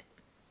singing in it.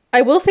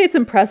 I will say it's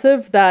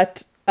impressive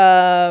that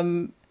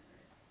Shrek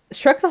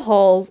the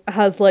Halls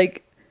has,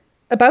 like,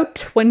 about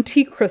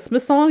 20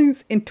 Christmas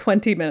songs in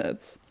 20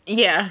 minutes.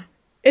 Yeah.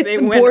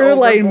 It's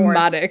borderline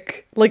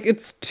manic. Like,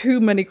 it's too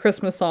many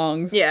Christmas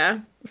songs. Yeah.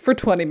 For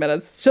 20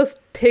 minutes. Just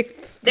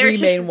pick three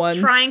main ones.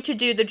 They're just trying to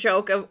do the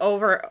joke of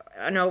over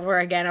and over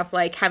again of,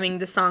 like, having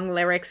the song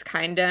lyrics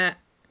kind of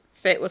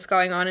fit what's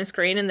going on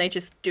screen, and they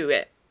just do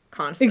it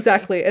constantly.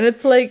 Exactly. And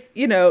it's like,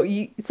 you know,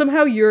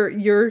 somehow your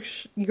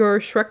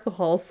Shrek the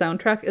Halls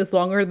soundtrack is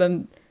longer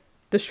than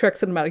the Shrek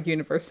Cinematic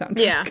Universe soundtrack.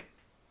 Yeah.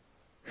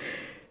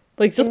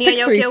 Like, just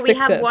pick three, stick we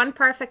have one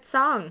perfect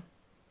song.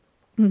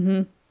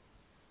 Mm-hmm.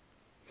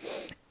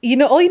 You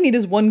know, all you need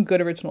is one good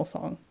original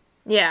song.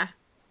 Yeah.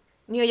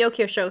 Neo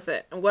Yokio shows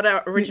it. And what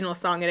an original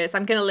song it is.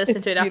 I'm going to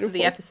listen to it after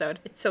the episode.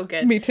 It's so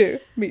good. Me too.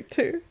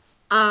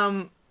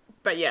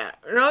 But yeah.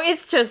 No,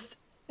 it's just...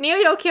 Neo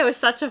Yokio is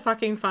such a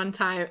fucking fun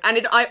time.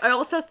 And I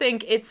also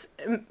think it's,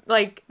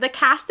 like, the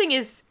casting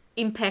is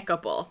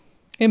impeccable.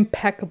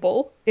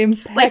 Impeccable.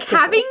 Like,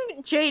 having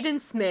Jaden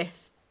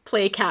Smith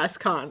play Kaz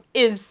Khan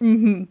is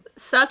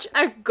such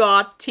a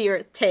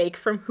god-tier take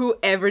from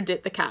whoever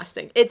did the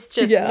casting. It's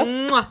just...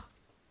 Mwah.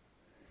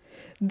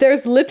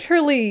 There's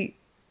literally...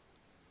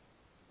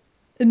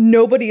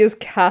 Nobody is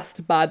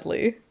cast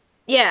badly.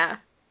 Yeah.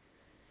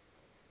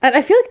 And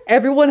I feel like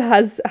everyone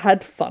has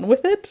had fun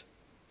with it.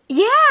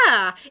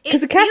 Yeah.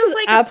 Because the cast is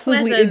like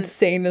absolutely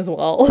insane as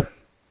well.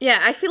 Yeah,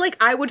 I feel like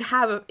I would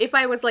have, if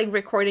I was, like,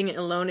 recording it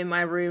alone in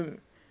my room,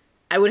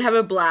 I would have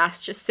a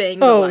blast just saying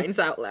the lines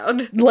out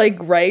loud. Like,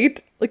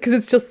 right? Because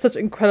it's just such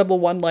incredible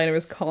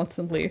one-liners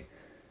constantly.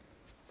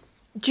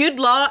 Jude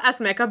Law as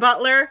Mecha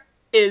Butler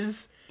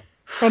is...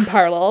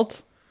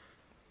 unparalleled.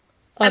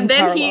 And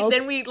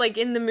then we, like,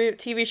 in the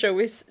TV show,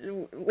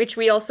 which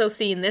we also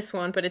see in this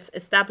one, but it's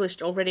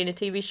established already in a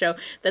TV show,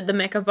 that the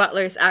Mecha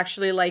Butler is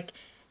actually, like,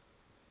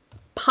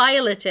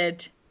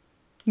 piloted.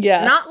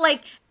 Yeah. Not,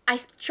 like,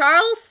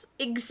 Charles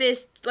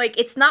exists, like,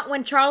 it's not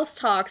when Charles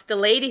talks, the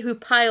lady who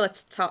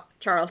pilots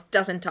Charles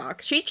doesn't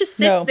talk. She just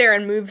sits there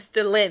and moves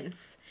the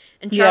limbs.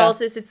 And Charles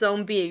is its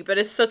own being, but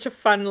it's such a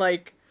fun,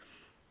 like,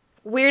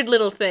 weird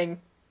little thing.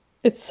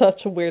 It's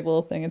such a weird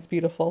little thing. It's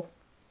beautiful.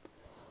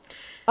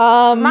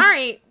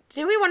 Mari,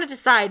 do we want to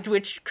decide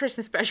which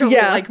Christmas special we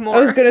like more? I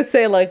was gonna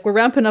say, like, we're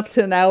ramping up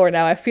to an hour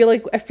now. I feel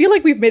like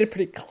we've made it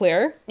pretty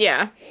clear.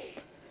 Yeah.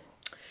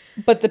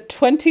 But the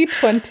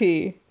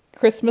 2020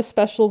 Christmas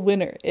special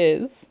winner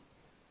is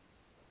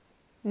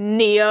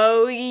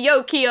Neo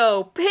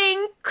Yokio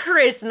Pink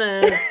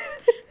Christmas.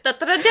 Da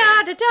da da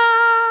da da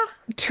da.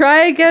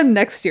 Try again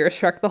next year,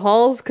 Shrek the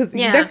Halls, because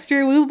next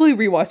year we'll be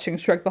rewatching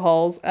Shrek the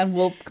Halls and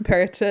we'll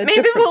compare it to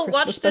maybe we'll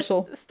Christmas watch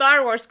special. The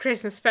Star Wars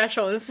Christmas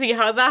special and see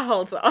how that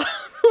holds up.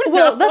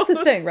 Well, that's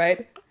the thing,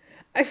 right?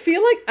 I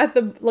feel like I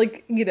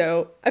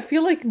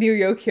feel like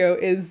Neo Yokio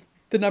is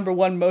the number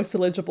one most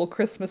eligible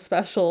Christmas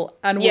special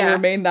and will Yeah.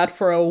 remain that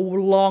for a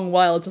long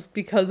while just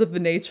because of the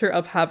nature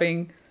of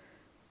having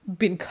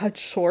been cut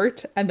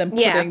short and then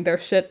Yeah. putting their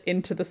shit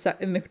into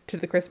to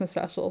the Christmas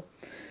special.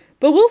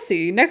 But we'll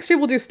see. Next year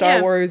we'll do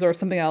Star Wars or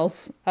something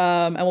else,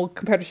 and we'll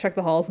compare to Shrek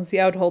the Halls and see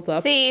how it holds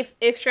up. See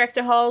if Shrek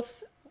the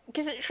Halls,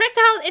 because Shrek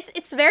the Halls,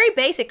 it's very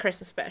basic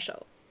Christmas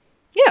special.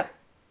 Yeah,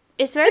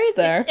 It's very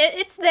there.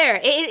 It's there.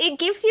 It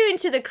gives you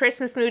into the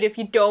Christmas mood if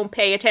you don't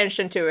pay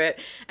attention to it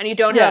and you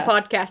don't have a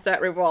podcast that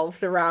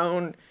revolves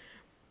around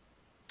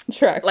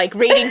Shrek. like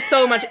reading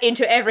so much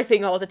into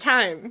everything all the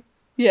time.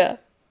 Yeah,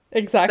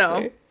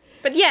 exactly. So,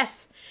 but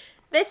yes,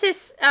 this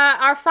is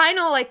our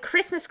final like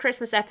Christmas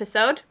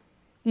episode.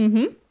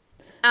 Mm-hmm.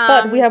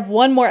 But we have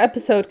one more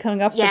episode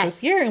coming up for Yes.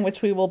 this year in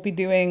which we will be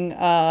doing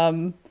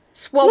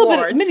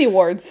Awards. mini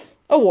awards.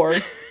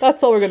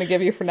 That's all we're going to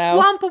give you for now.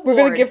 Swamp We're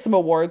going to give Awards. some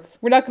awards.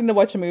 We're not going to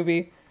watch a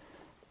movie.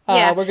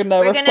 Yeah, We're going to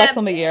reflect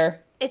on the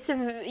year. It's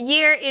a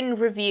year in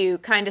review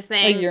kind of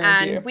thing. year in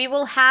And review. we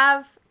will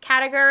have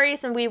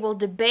categories and we will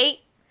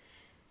debate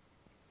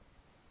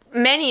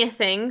many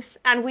things.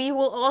 And we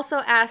will also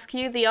ask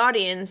you, the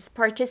audience,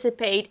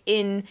 participate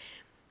in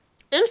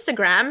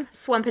Instagram,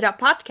 Swamp It Up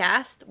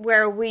Podcast,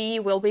 where we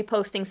will be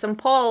posting some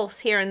polls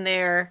here and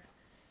there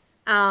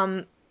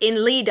in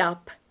lead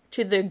up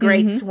to the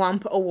Great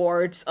Swamp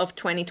Awards of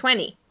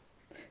 2020.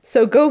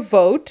 So go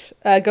vote.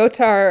 Go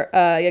to our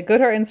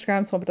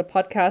Instagram, Swamp It Up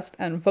Podcast,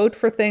 and vote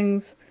for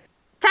things.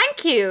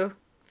 Thank you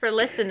for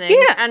listening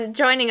and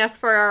joining us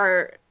for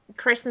our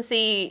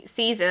Christmassy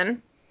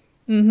season.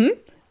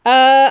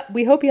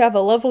 We hope you have a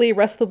lovely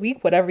rest of the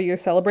week, whatever you're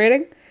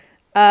celebrating.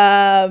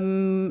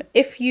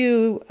 If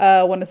you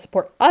want to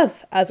support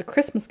us as a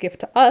Christmas gift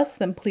to us,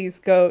 then please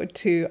go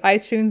to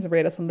iTunes and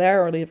rate us on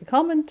there or leave a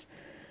comment.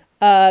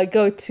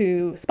 Go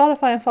to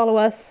Spotify and follow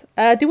us.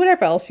 Do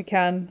whatever else you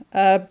can.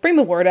 Bring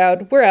the word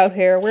out. We're out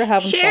here. We're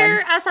having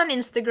Share fun. us on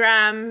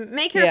Instagram.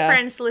 Make your Yeah.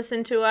 friends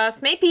listen to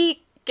us.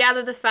 Maybe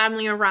gather the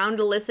family around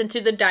to listen to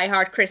the Die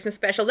Hard Christmas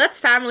special. That's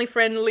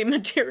family-friendly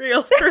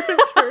material through and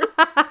through.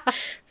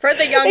 For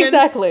the youngins.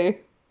 Exactly.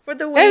 For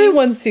the wings.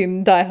 Everyone's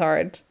seen Die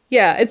Hard.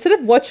 Yeah, instead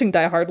of watching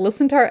Die Hard,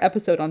 listen to our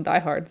episode on Die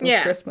Hard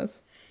this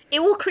Christmas.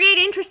 It will create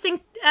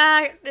interesting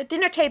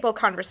dinner table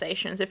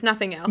conversations, if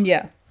nothing else.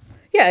 Yeah.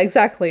 Yeah,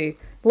 exactly.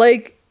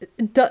 Like,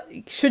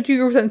 should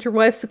you resent your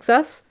wife's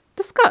success?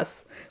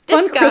 Discuss.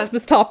 Fun Discuss.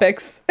 Christmas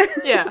topics.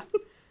 Yeah.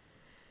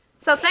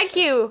 So thank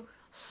you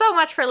so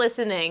much for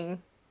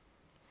listening.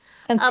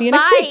 And see you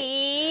next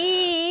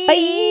week. Bye.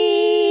 Bye.